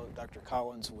was Dr.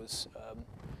 Collins was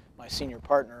my senior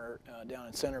partner down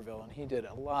in Centerville, and he did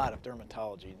a lot of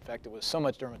dermatology. In fact, it was so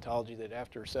much dermatology that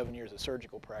after 7 years of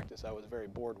surgical practice, I was very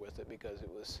bored with it because it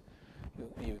was,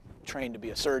 you trained to be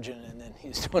a surgeon, and then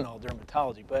he's doing all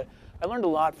dermatology. But I learned a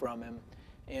lot from him,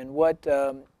 and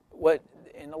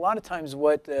and a lot of times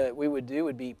what we would do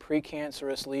would be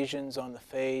precancerous lesions on the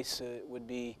face. It would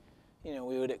be,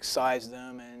 we would excise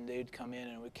them, and they'd come in,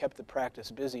 and we kept the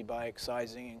practice busy by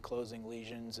excising and closing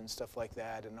lesions and stuff like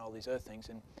that, and all these other things.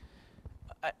 And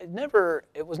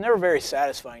it was never very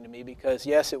satisfying to me because,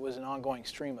 yes, it was an ongoing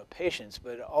stream of patients,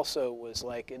 but it also was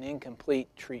like an incomplete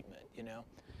treatment,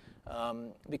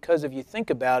 because if you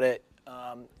think about it,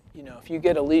 if you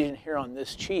get a lesion here on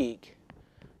this cheek,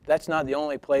 that's not the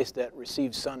only place that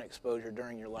receives sun exposure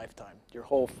during your lifetime. Your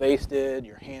whole face did,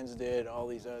 your hands did, all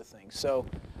these other things. So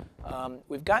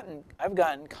I've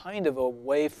gotten kind of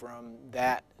away from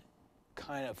that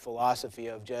kind of philosophy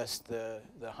of just the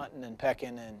hunting and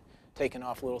pecking and taking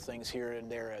off little things here and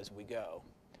there as we go.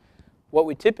 What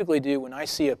we typically do when I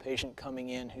see a patient coming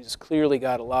in who's clearly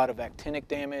got a lot of actinic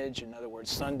damage, in other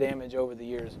words, sun damage over the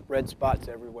years, red spots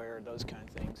everywhere, those kind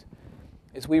of things,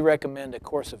 is we recommend a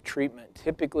course of treatment,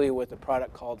 typically with a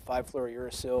product called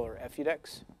 5-fluorouracil or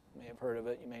Effudex. You may have heard of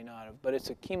it, you may not have, but it's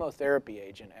a chemotherapy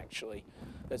agent actually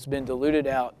that's been diluted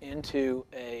out into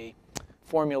a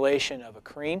formulation of a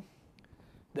cream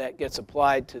that gets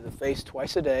applied to the face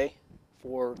twice a day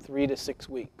for 3 to 6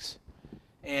 weeks.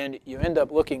 And you end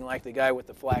up looking like the guy with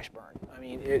the flash burn. I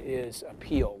mean, it is a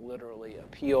peel, literally a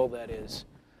peel that is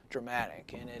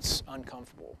dramatic, and it's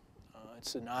uncomfortable.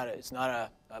 It's not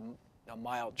a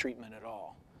mild treatment at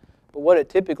all. But what it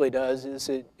typically does is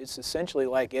it's essentially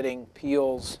like getting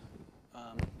peels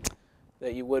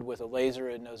that you would with a laser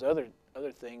and those other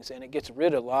things, and it gets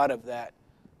rid of a lot of that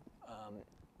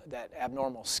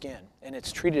abnormal skin, and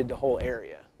it's treated the whole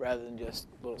area rather than just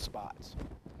little spots.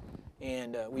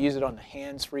 And we use it on the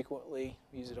hands frequently.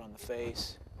 We use it on the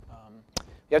face.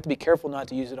 You have to be careful not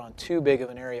to use it on too big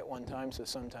of an area at one time, so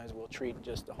sometimes we'll treat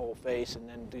just the whole face and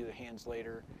then do the hands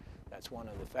later. That's one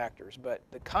of the factors. But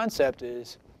the concept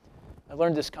is, I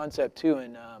learned this concept too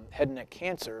in head and neck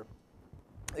cancer.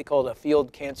 They call it a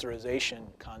field cancerization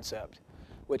concept,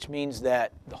 which means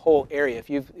that the whole area, if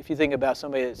you think about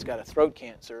somebody that's got a throat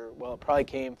cancer, well, it probably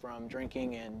came from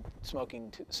drinking and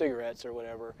smoking cigarettes or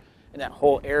whatever, and that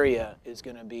whole area is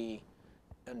going to be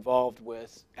involved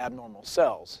with abnormal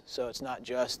cells. So it's not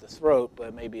just the throat,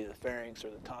 but maybe the pharynx or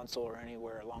the tonsil or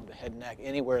anywhere along the head and neck,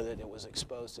 anywhere that it was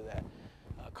exposed to that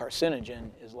carcinogen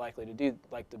is likely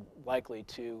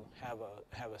to have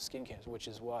a skin cancer, which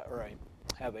is why, or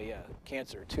have a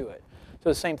cancer to it. So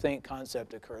the same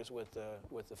concept occurs with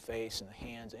the face and the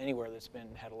hands, anywhere that's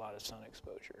had a lot of sun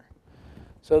exposure.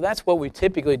 So that's what we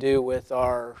typically do with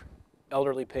our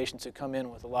elderly patients who come in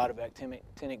with a lot of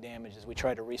actinic damage, is we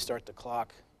try to restart the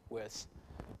clock with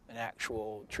an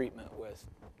actual treatment with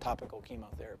topical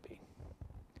chemotherapy.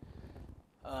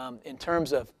 In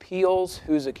terms of peels,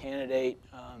 who's a candidate?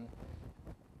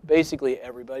 Basically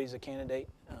everybody's a candidate.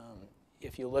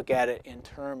 If you look at it in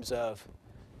terms of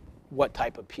what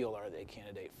type of peel are they a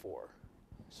candidate for.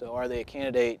 So are they a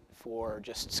candidate for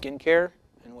just skincare,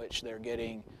 in which they're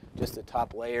getting just the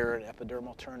top layer and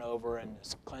epidermal turnover and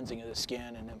cleansing of the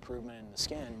skin and improvement in the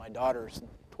skin? My daughter's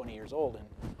 20 years old,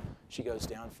 and she goes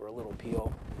down for a little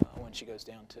peel when she goes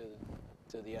down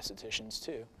to the estheticians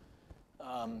too.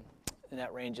 And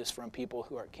that ranges from people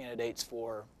who are candidates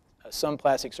for, some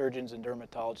plastic surgeons and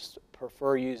dermatologists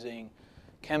prefer using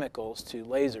chemicals to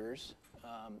lasers,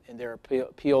 and there are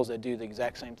peels that do the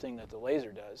exact same thing that the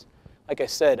laser does. Like I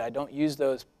said, I don't use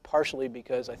those partially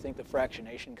because I think the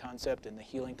fractionation concept and the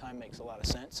healing time makes a lot of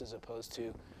sense, as opposed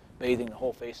to bathing the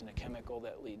whole face in a chemical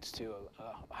that leads to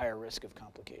a higher risk of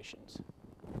complications.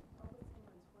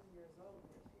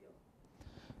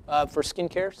 For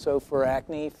skincare, so for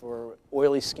acne, for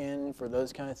oily skin, for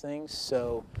those kind of things.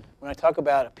 So when I talk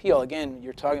about a peel, again,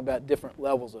 you're talking about different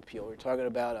levels of peel. You're talking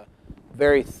about a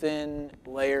very thin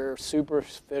layer,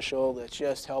 superficial, that's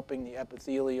just helping the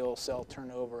epithelial cell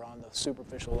turnover on the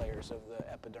superficial layers of the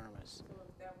epidermis. So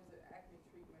if that was an acne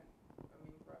treatment, I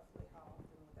mean, roughly how often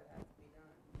would that have to be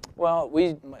done?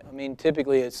 Well,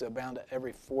 typically it's about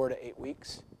every 4 to 8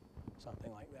 weeks,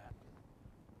 something like that.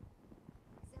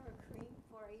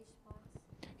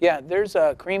 Yeah, there's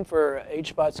a cream for age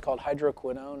spots called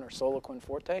hydroquinone or Solaquin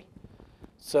Forte.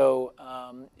 So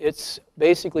it's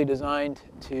basically designed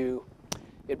to,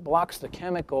 it blocks the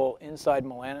chemical inside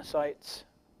melanocytes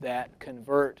that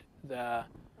convert the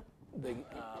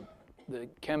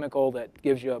chemical that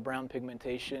gives you a brown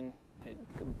pigmentation. It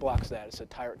blocks that. It's a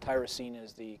tyrosine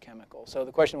is the chemical. So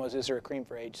the question was, is there a cream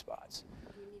for age spots?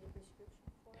 Do you need a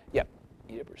prescription for it? Yep,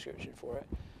 need a prescription for it.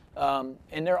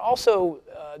 And there are also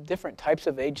different types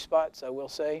of age spots, I will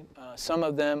say. Some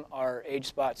of them are age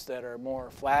spots that are more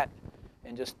flat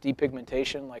and just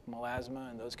depigmentation, like melasma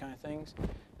and those kind of things.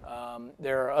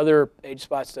 There are other age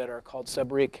spots that are called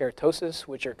seborrheic keratosis,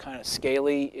 which are kind of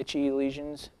scaly, itchy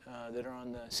lesions that are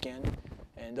on the skin.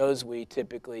 And those we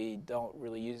typically don't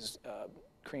really use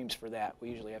creams for that. We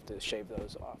usually have to shave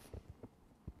those off.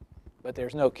 But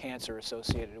there's no cancer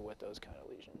associated with those kind of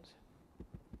lesions.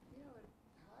 You know,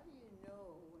 how do you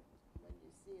know when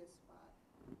you see a spot?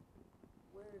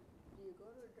 Where do you go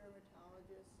to a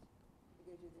dermatologist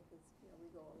because you think it's, you know, we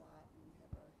go a lot and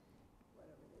have our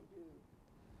whatever they do,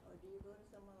 or do you go to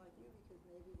someone like you because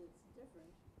maybe it's different?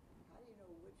 How do you know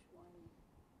which one?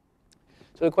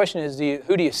 So the question is,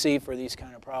 who do you see for these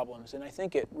kind of problems? And I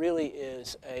think it really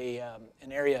is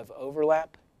an area of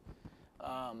overlap,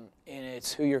 and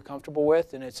it's who you're comfortable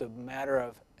with, and it's a matter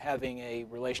of having a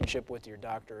relationship with your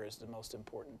doctor is the most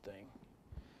important thing.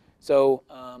 So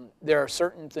there are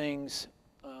certain things,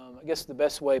 I guess the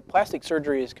best way, plastic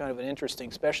surgery is kind of an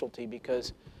interesting specialty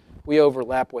because we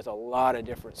overlap with a lot of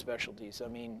different specialties. I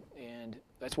mean, and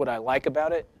that's what I like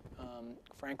about it,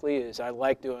 frankly, is I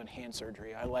like doing hand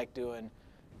surgery. I like doing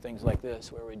things like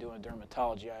this where we're doing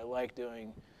dermatology. I like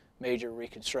doing major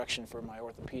reconstruction for my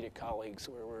orthopedic colleagues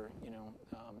where we're, you know,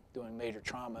 doing major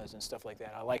traumas and stuff like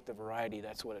that. I like the variety.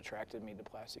 That's what attracted me to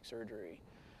plastic surgery.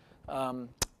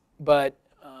 But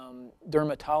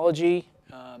dermatology,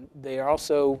 they are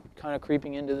also kind of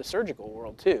creeping into the surgical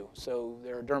world too. So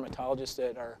there are dermatologists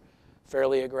that are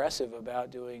fairly aggressive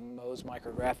about doing Mohs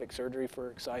micrographic surgery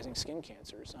for excising skin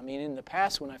cancers. I mean, in the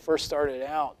past when I first started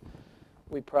out,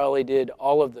 we probably did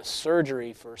all of the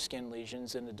surgery for skin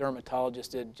lesions, and the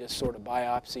dermatologist did just sort of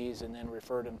biopsies and then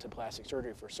referred them to plastic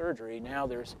surgery for surgery. Now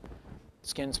there's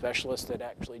skin specialists that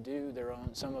actually do their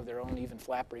own, some of their own even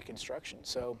flap reconstruction.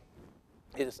 So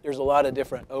there's a lot of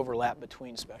different overlap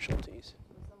between specialties.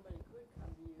 So somebody could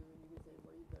come to you and you could say,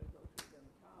 well, you better go to a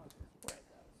dermatologist. Right.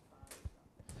 Got a spot or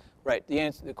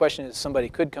something. Right. The question is, somebody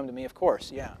could come to me, of course.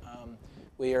 Yeah.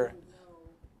 We are.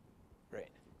 Right.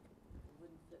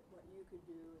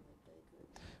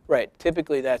 Right.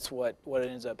 Typically, that's what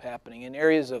ends up happening. In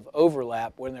areas of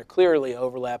overlap, when they're clearly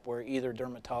overlap where either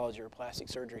dermatology or plastic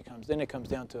surgery comes, then it comes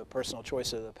down to a personal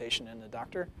choice of the patient and the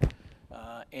doctor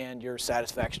and your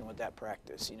satisfaction with that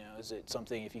practice. You know, is it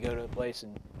something, if you go to a place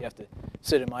and you have to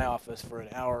sit in my office for an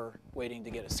hour waiting to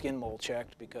get a skin mole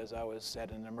checked because I was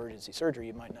at an emergency surgery,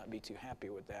 you might not be too happy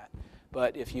with that.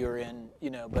 But if you're in,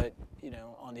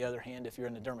 on the other hand, if you're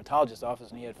in the dermatologist's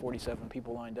office and he had 47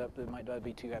 people lined up, they might not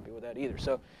be too happy with that either.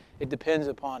 So it depends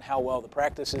upon how well the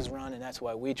practice is run, and that's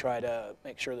why we try to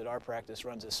make sure that our practice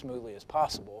runs as smoothly as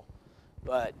possible.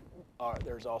 But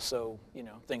there's also,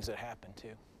 things that happen too.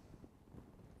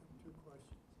 Two questions.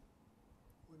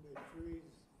 When they freeze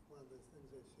one of the things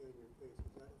they see on your face,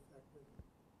 is that effective?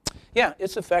 Yeah,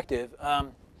 it's effective.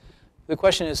 The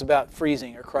question is about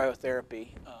freezing or cryotherapy,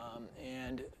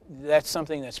 and that's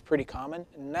something that's pretty common.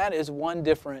 And that is one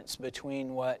difference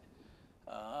between what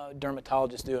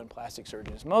dermatologists do and plastic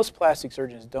surgeons. Most plastic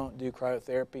surgeons don't do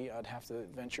cryotherapy. I'd have to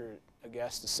venture a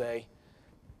guess to say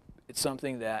it's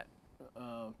something that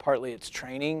partly it's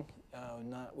training.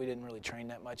 We didn't really train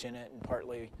that much in it, and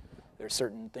partly there's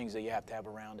certain things that you have to have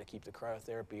around to keep the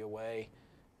cryotherapy away.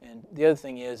 And the other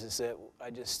thing is that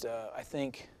I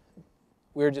think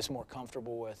we're just more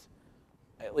comfortable with,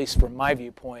 at least from my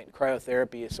viewpoint,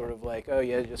 cryotherapy is sort of like, oh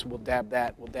yeah, just we'll dab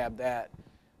that, we'll dab that.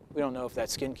 We don't know if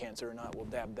that's skin cancer or not, we'll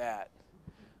dab that.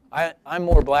 I'm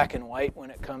more black and white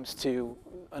when it comes to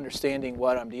understanding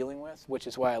what I'm dealing with, which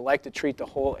is why I like to treat the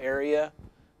whole area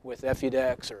with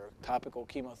Effudex or topical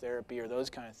chemotherapy or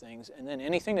those kind of things. And then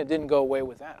anything that didn't go away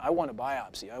with that, I want a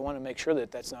biopsy. I want to make sure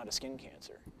that that's not a skin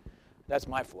cancer. That's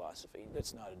my philosophy.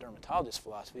 That's not a dermatologist's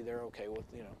philosophy. They're okay with,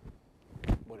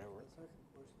 whatever. The second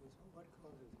question is,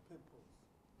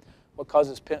 what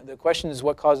causes pimples? The question is,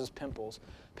 what causes pimples?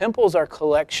 Pimples are a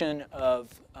collection of,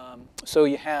 so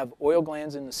you have oil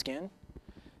glands in the skin,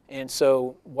 and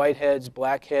so whiteheads,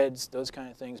 blackheads, those kind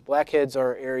of things. Blackheads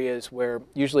are areas where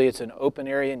usually it's an open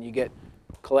area and you get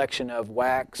collection of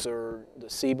wax or the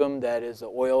sebum, that is the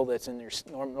oil that's in your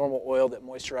normal oil that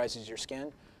moisturizes your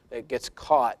skin, that gets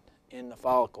caught in the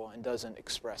follicle and doesn't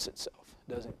express itself,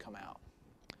 doesn't come out.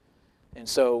 And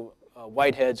so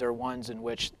whiteheads are ones in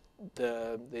which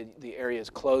the area is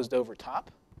closed over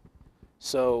top,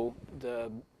 so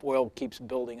the oil keeps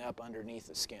building up underneath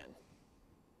the skin.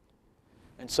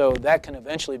 And so that can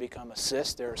eventually become a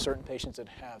cyst. There are certain patients that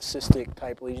have cystic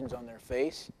type lesions on their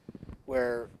face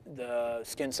where the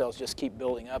skin cells just keep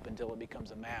building up until it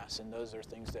becomes a mass, and those are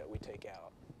things that we take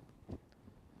out.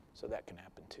 So that can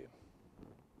happen too.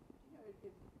 You know, if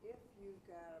you've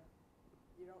got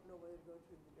you don't know whether to go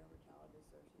to the dermatologist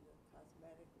or to the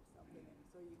cosmetic or something, and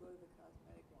so you go to the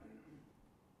cosmetic one,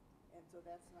 and so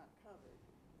that's not covered,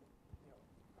 you know,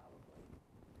 probably.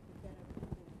 But then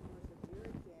if in the course of your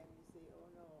exam you say, oh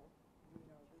no, you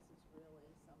know, this is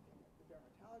really something that the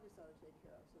dermatologist ought to take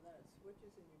care of, so then it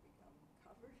switches and you become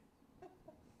covered.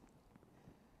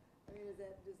 I mean, does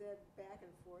that back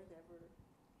and forth ever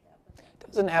happen? It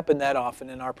doesn't happen that often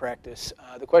in our practice.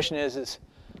 The question is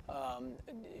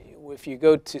if you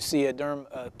go to see a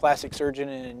plastic surgeon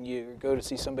and you go to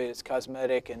see somebody that's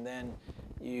cosmetic, and then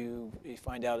you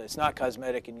find out it's not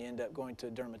cosmetic and you end up going to a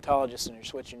dermatologist and you're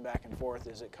switching back and forth,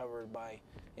 is it covered by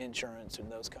insurance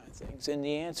and those kind of things? And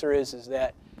the answer is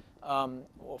that,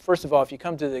 well, first of all, if you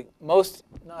come to the most,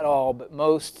 not all, but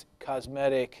most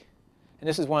cosmetic, and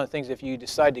this is one of the things, if you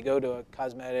decide to go to a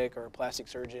cosmetic or a plastic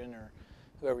surgeon or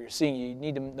whoever you're seeing, you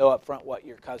need to know up front what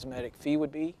your cosmetic fee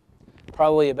would be.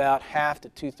 Probably about half to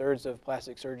 2/3 of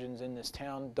plastic surgeons in this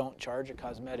town don't charge a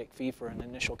cosmetic fee for an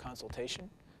initial consultation,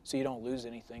 so you don't lose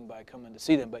anything by coming to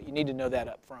see them, but you need to know that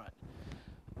up front.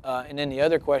 And then the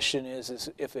other question is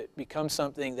if it becomes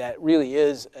something that really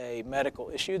is a medical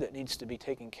issue that needs to be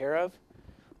taken care of.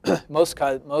 Most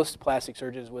plastic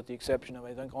surgeons, with the exception of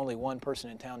I think only one person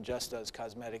in town, just does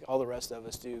cosmetic. All the rest of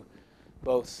us do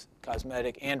both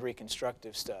cosmetic and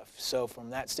reconstructive stuff. So from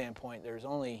that standpoint, there's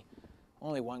only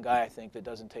one guy I think that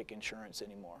doesn't take insurance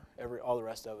anymore. All the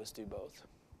rest of us do both.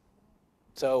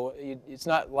 So it's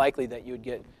not likely that you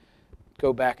would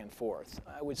go back and forth.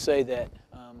 I would say that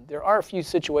there are a few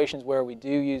situations where we do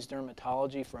use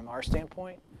dermatology from our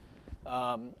standpoint,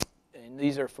 and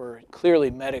these are for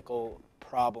clearly medical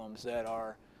problems that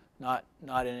are not in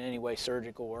any way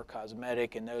surgical or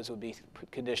cosmetic, and those would be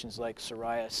conditions like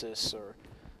psoriasis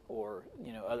or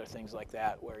you know, other things like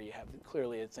that where you have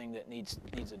clearly a thing that needs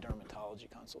a dermatology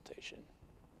consultation.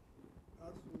 How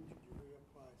soon should you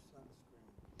reapply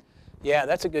sunscreen? Yeah,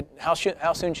 that's a good. How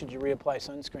soon should you reapply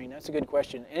sunscreen? That's a good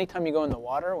question. Anytime you go in the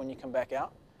water, when you come back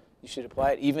out, you should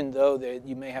apply it. Even though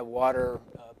you may have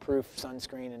water-proof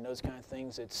sunscreen and those kind of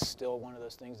things, it's still one of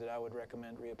those things that I would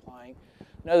recommend reapplying.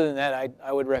 And other than that,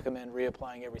 I would recommend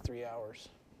reapplying every 3 hours.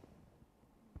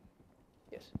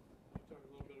 Yes? Can you talk a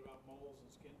little bit about moles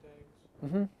and skin tags?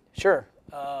 Mm-hmm. Sure.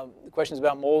 The question is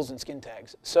about moles and skin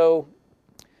tags. So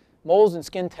moles and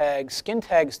skin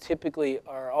tags typically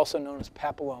are also known as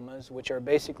papillomas, which are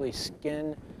basically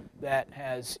skin that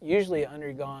has usually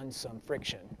undergone some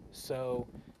friction. So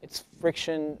it's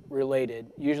friction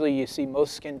related. Usually you see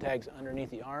most skin tags underneath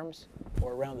the arms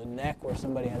or around the neck where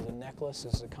somebody has a necklace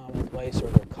is a common place, or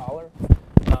their collar.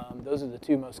 Those are the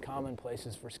two most common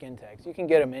places for skin tags. You can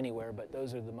get them anywhere, but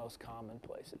those are the most common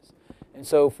places. And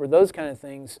so for those kind of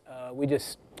things, we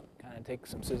just kind of take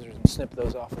some scissors and snip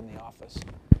those off in the office.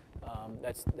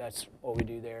 That's what we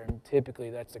do there, and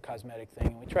typically that's the cosmetic thing,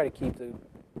 and we try to keep the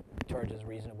charges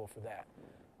reasonable for that.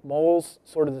 Moles,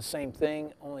 sort of the same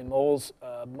thing, only moles,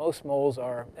 most moles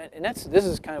are, and this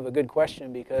is kind of a good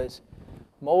question because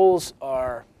moles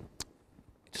are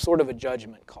sort of a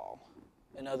judgment call.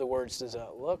 In other words, does it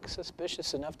look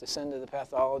suspicious enough to send to the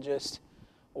pathologist,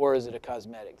 or is it a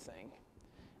cosmetic thing?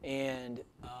 And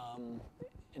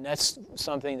that's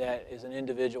something that is an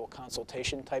individual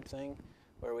consultation type thing,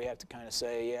 where we have to kind of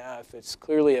say, yeah, if it's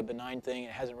clearly a benign thing,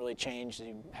 it hasn't really changed,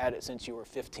 you've had it since you were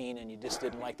 15 and you just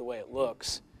didn't like the way it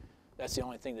looks, that's the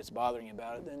only thing that's bothering you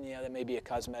about it, then yeah, that may be a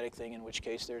cosmetic thing, in which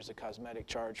case there's a cosmetic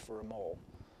charge for a mole.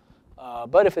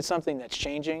 But if it's something that's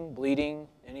changing, bleeding,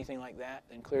 anything like that,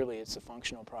 then clearly it's a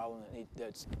functional problem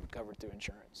that's covered through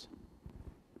insurance.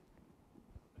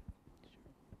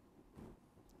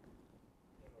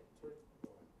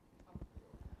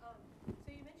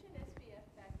 So you mentioned SPF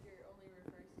factor only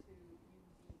refers to UVB.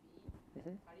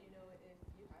 Mm-hmm. How do you know if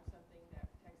you have something that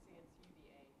protects against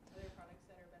UVA? Are there products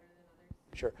that are better than others?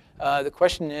 Sure. The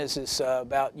question is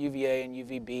about UVA and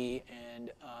UVB,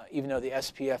 and even though the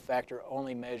SPF factor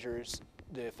only measures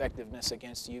the effectiveness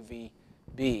against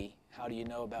UVB, how do you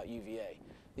know about UVA?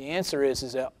 The answer is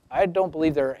that I don't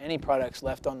believe there are any products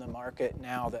left on the market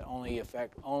now that only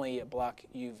block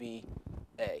UVB.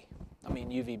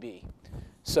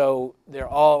 So they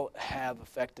all have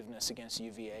effectiveness against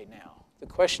UVA now. The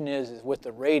question is with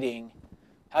the rating,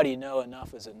 how do you know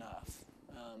enough is enough?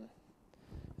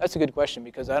 That's a good question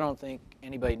because I don't think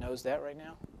anybody knows that right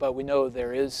now. But we know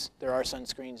there are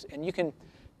sunscreens, and you can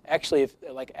actually,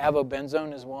 like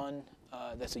avobenzone is one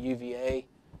that's a UVA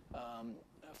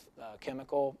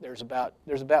chemical. There's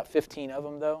about 15 of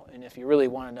them though, and if you really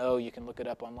want to know, you can look it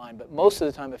up online. But most of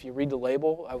the time, if you read the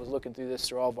label, I was looking through this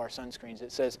through all of our sunscreens,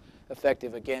 it says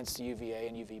effective against UVA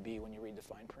and UVB when you read the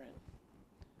fine print.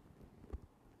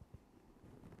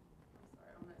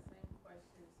 Sorry, on that same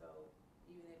question, so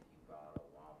even if you bought a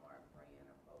Walmart brand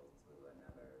opposed to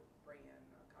another brand,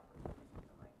 a copper or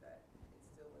something like that, it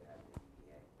still would have the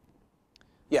UVA?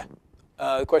 Yeah.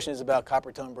 The question is about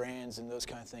copper tone brands and those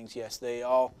kind of things. Yes, they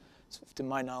all, to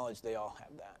my knowledge, they all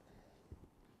have that.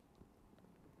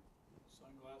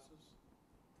 Sunglasses?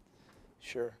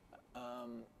 Sure.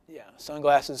 Yeah,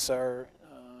 sunglasses are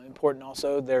important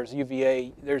also. There's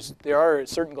UVA. There are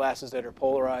certain glasses that are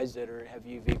polarized that have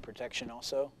UV protection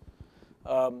also.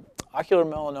 Ocular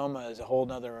melanoma is a whole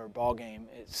other ballgame.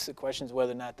 The question is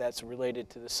whether or not that's related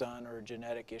to the sun or a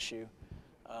genetic issue.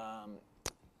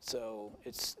 So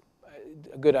it's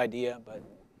a good idea, but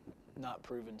not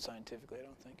proven scientifically, I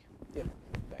don't think. Yeah,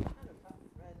 back. I had a friend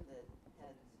that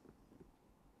had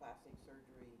plastic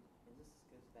surgery, and this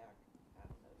goes back, I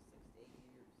don't know, 6 to 8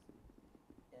 years.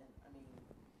 And I mean,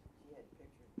 she had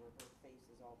pictures where her face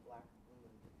is all black and blue.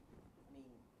 And I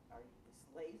mean, this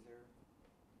laser,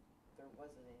 there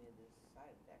wasn't any of this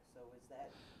side effects. So is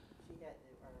that, she had,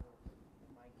 or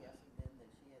am I guessing then that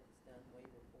she had this done way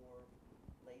before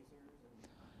lasers and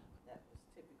that was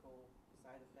typical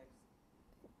side effects?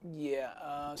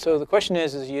 Yeah, so the question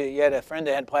is you had a friend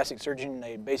that had plastic surgery and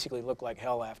they basically looked like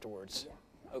hell afterwards.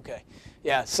 Yeah. Okay.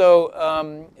 Yeah,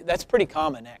 so that's pretty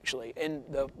common actually. And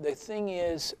the thing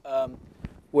is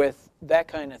with that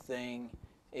kind of thing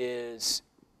is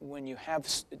when you have,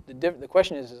 the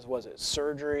question is was it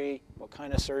surgery? What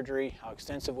kind of surgery? How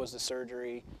extensive was the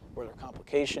surgery? Were there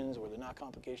complications? Were there not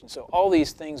complications? So all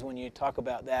these things when you talk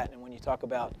about that and when you talk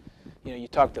about, you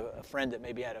talk to a friend that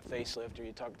maybe had a facelift or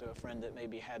you talk to a friend that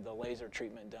maybe had the laser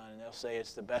treatment done and they'll say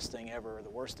it's the best thing ever or the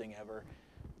worst thing ever.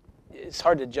 It's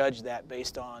hard to judge that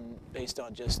based on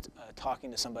just talking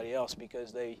to somebody else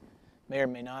because they may or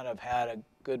may not have had a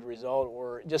good result,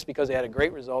 or just because they had a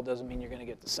great result doesn't mean you're going to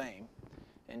get the same.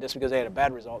 And just because they had a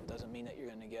bad result doesn't mean that you're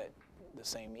going to get the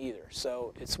same either.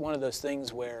 So it's one of those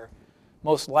things where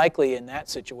most likely in that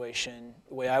situation,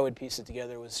 the way I would piece it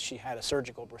together was she had a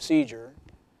surgical procedure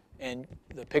and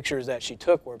the pictures that she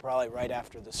took were probably right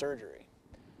after the surgery.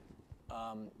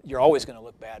 You're always going to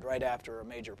look bad right after a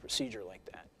major procedure like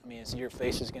that. I mean, your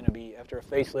face is going to be, after a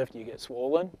facelift, you get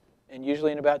swollen, and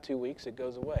usually in about 2 weeks it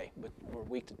goes away, or a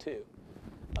week to 2.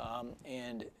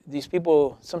 And these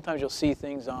people, sometimes you'll see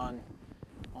things on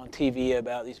TV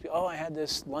about these people, oh, I had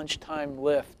this lunchtime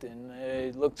lift, and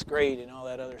it looks great, and all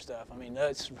that other stuff. I mean,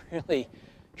 that's really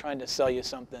trying to sell you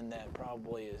something that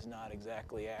probably is not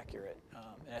exactly accurate.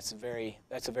 That's a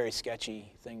very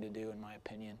sketchy thing to do, in my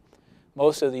opinion.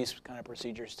 Most of these kind of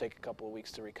procedures take a couple of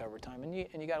weeks to recover time, and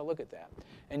you got to look at that.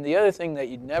 And the other thing that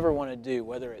you'd never want to do,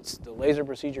 whether it's the laser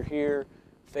procedure here,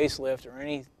 facelift, or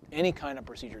any kind of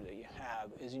procedure that you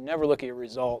have, is you never look at your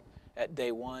result at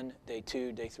day 1, day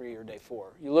 2, day 3, or day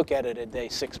 4. You look at it at day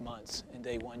 6 months, and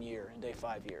day 1 year, and day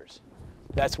 5 years.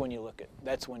 That's when you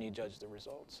that's when you judge the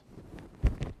results. Two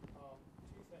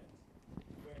things.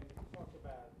 When you talk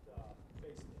about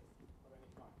facelift of any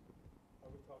kind, are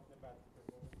we talking about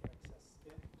removing excess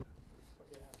skin?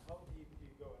 Okay, and how deep do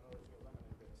you go in order to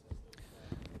eliminate the excess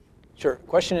tissue? Sure.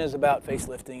 Question is about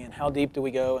facelifting and how deep do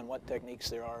we go and what techniques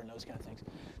there are and those kind of things.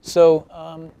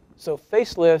 So, so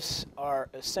facelifts are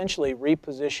essentially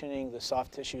repositioning the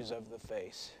soft tissues of the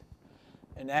face.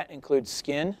 And that includes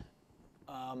skin,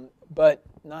 but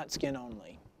not skin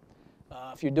only.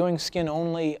 If you're doing skin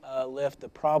only lift, the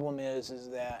problem is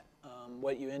that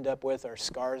what you end up with are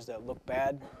scars that look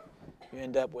bad. You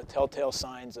end up with telltale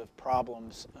signs of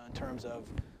problems in terms of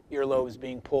earlobes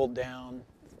being pulled down,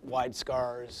 wide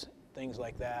scars, things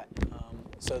like that.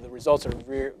 So the results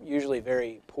are usually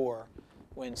very poor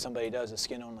when somebody does a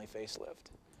skin-only facelift.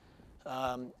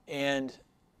 And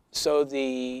so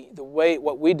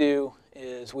what we do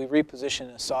is we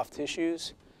reposition the soft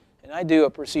tissues. And I do a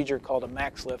procedure called a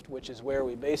max lift, which is where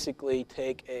we basically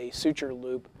take a suture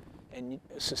loop and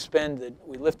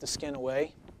we lift the skin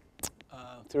away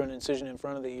through an incision in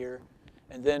front of the ear,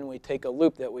 and then we take a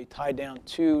loop that we tie down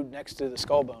next to the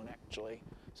skull bone, actually.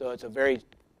 So it's a very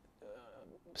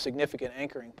significant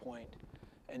anchoring point.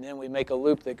 And then we make a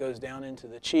loop that goes down into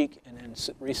the cheek and then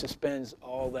resuspends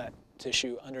all that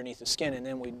tissue underneath the skin. And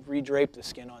then we redrape the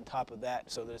skin on top of that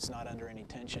so that it's not under any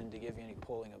tension to give you any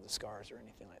pulling of the scars or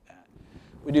anything like that.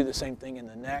 We do the same thing in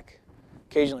the neck.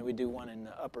 Occasionally we do one in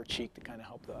the upper cheek to kind of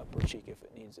help the upper cheek if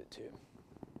it needs it to.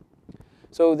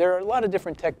 So there are a lot of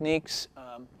different techniques.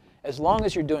 As long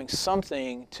as you're doing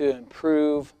something to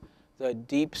improve the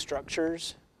deep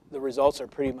structures, the results are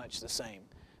pretty much the same.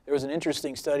 There was an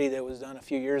interesting study that was done a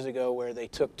few years ago where they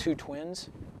took two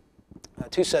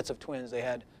sets of twins. They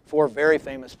had 4 very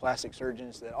famous plastic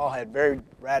surgeons that all had very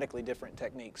radically different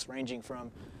techniques, ranging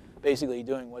from basically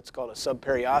doing what's called a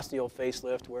subperiosteal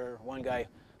facelift, where one guy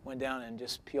went down and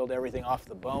just peeled everything off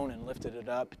the bone and lifted it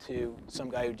up, to some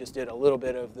guy who just did a little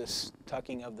bit of this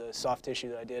tucking of the soft tissue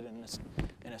that I did, and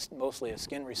mostly a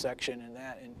skin resection and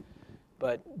that,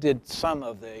 but did some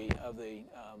of the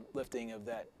lifting of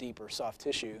that deeper soft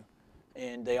tissue,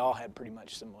 and they all had pretty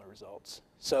much similar results.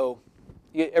 So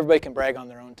everybody can brag on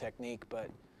their own technique, but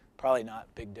probably not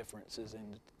big differences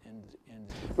in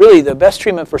really, the best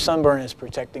treatment for sunburn is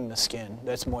protecting the skin.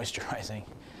 That's moisturizing.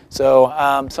 So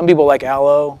some people like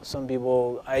aloe. Some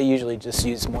people, I usually just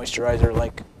use moisturizer.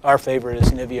 Like our favorite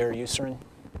is Nivea or Eucerin.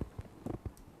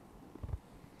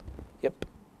 Yep.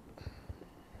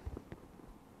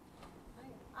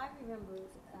 I remember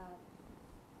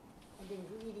an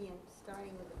ingredient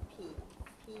starting with a P,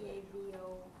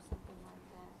 P-A-V-O, something like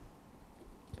that.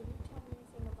 Can you tell me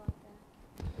anything about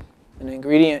that? An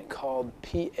ingredient called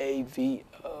PAVO.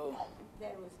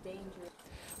 That it was dangerous.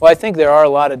 Well, I think there are a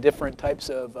lot of different types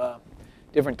of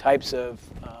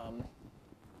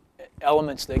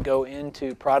elements that go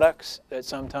into products that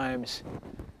sometimes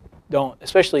don't,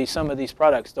 especially some of these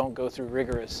products don't go through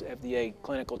rigorous FDA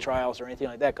clinical trials or anything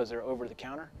like that because they're over the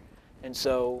counter. And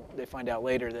so they find out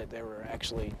later that they were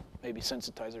actually maybe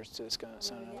sensitizers to this kind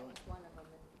of another one. One of them.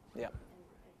 Yeah.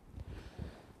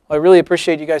 Well, I really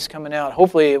appreciate you guys coming out.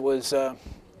 Hopefully it was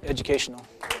educational.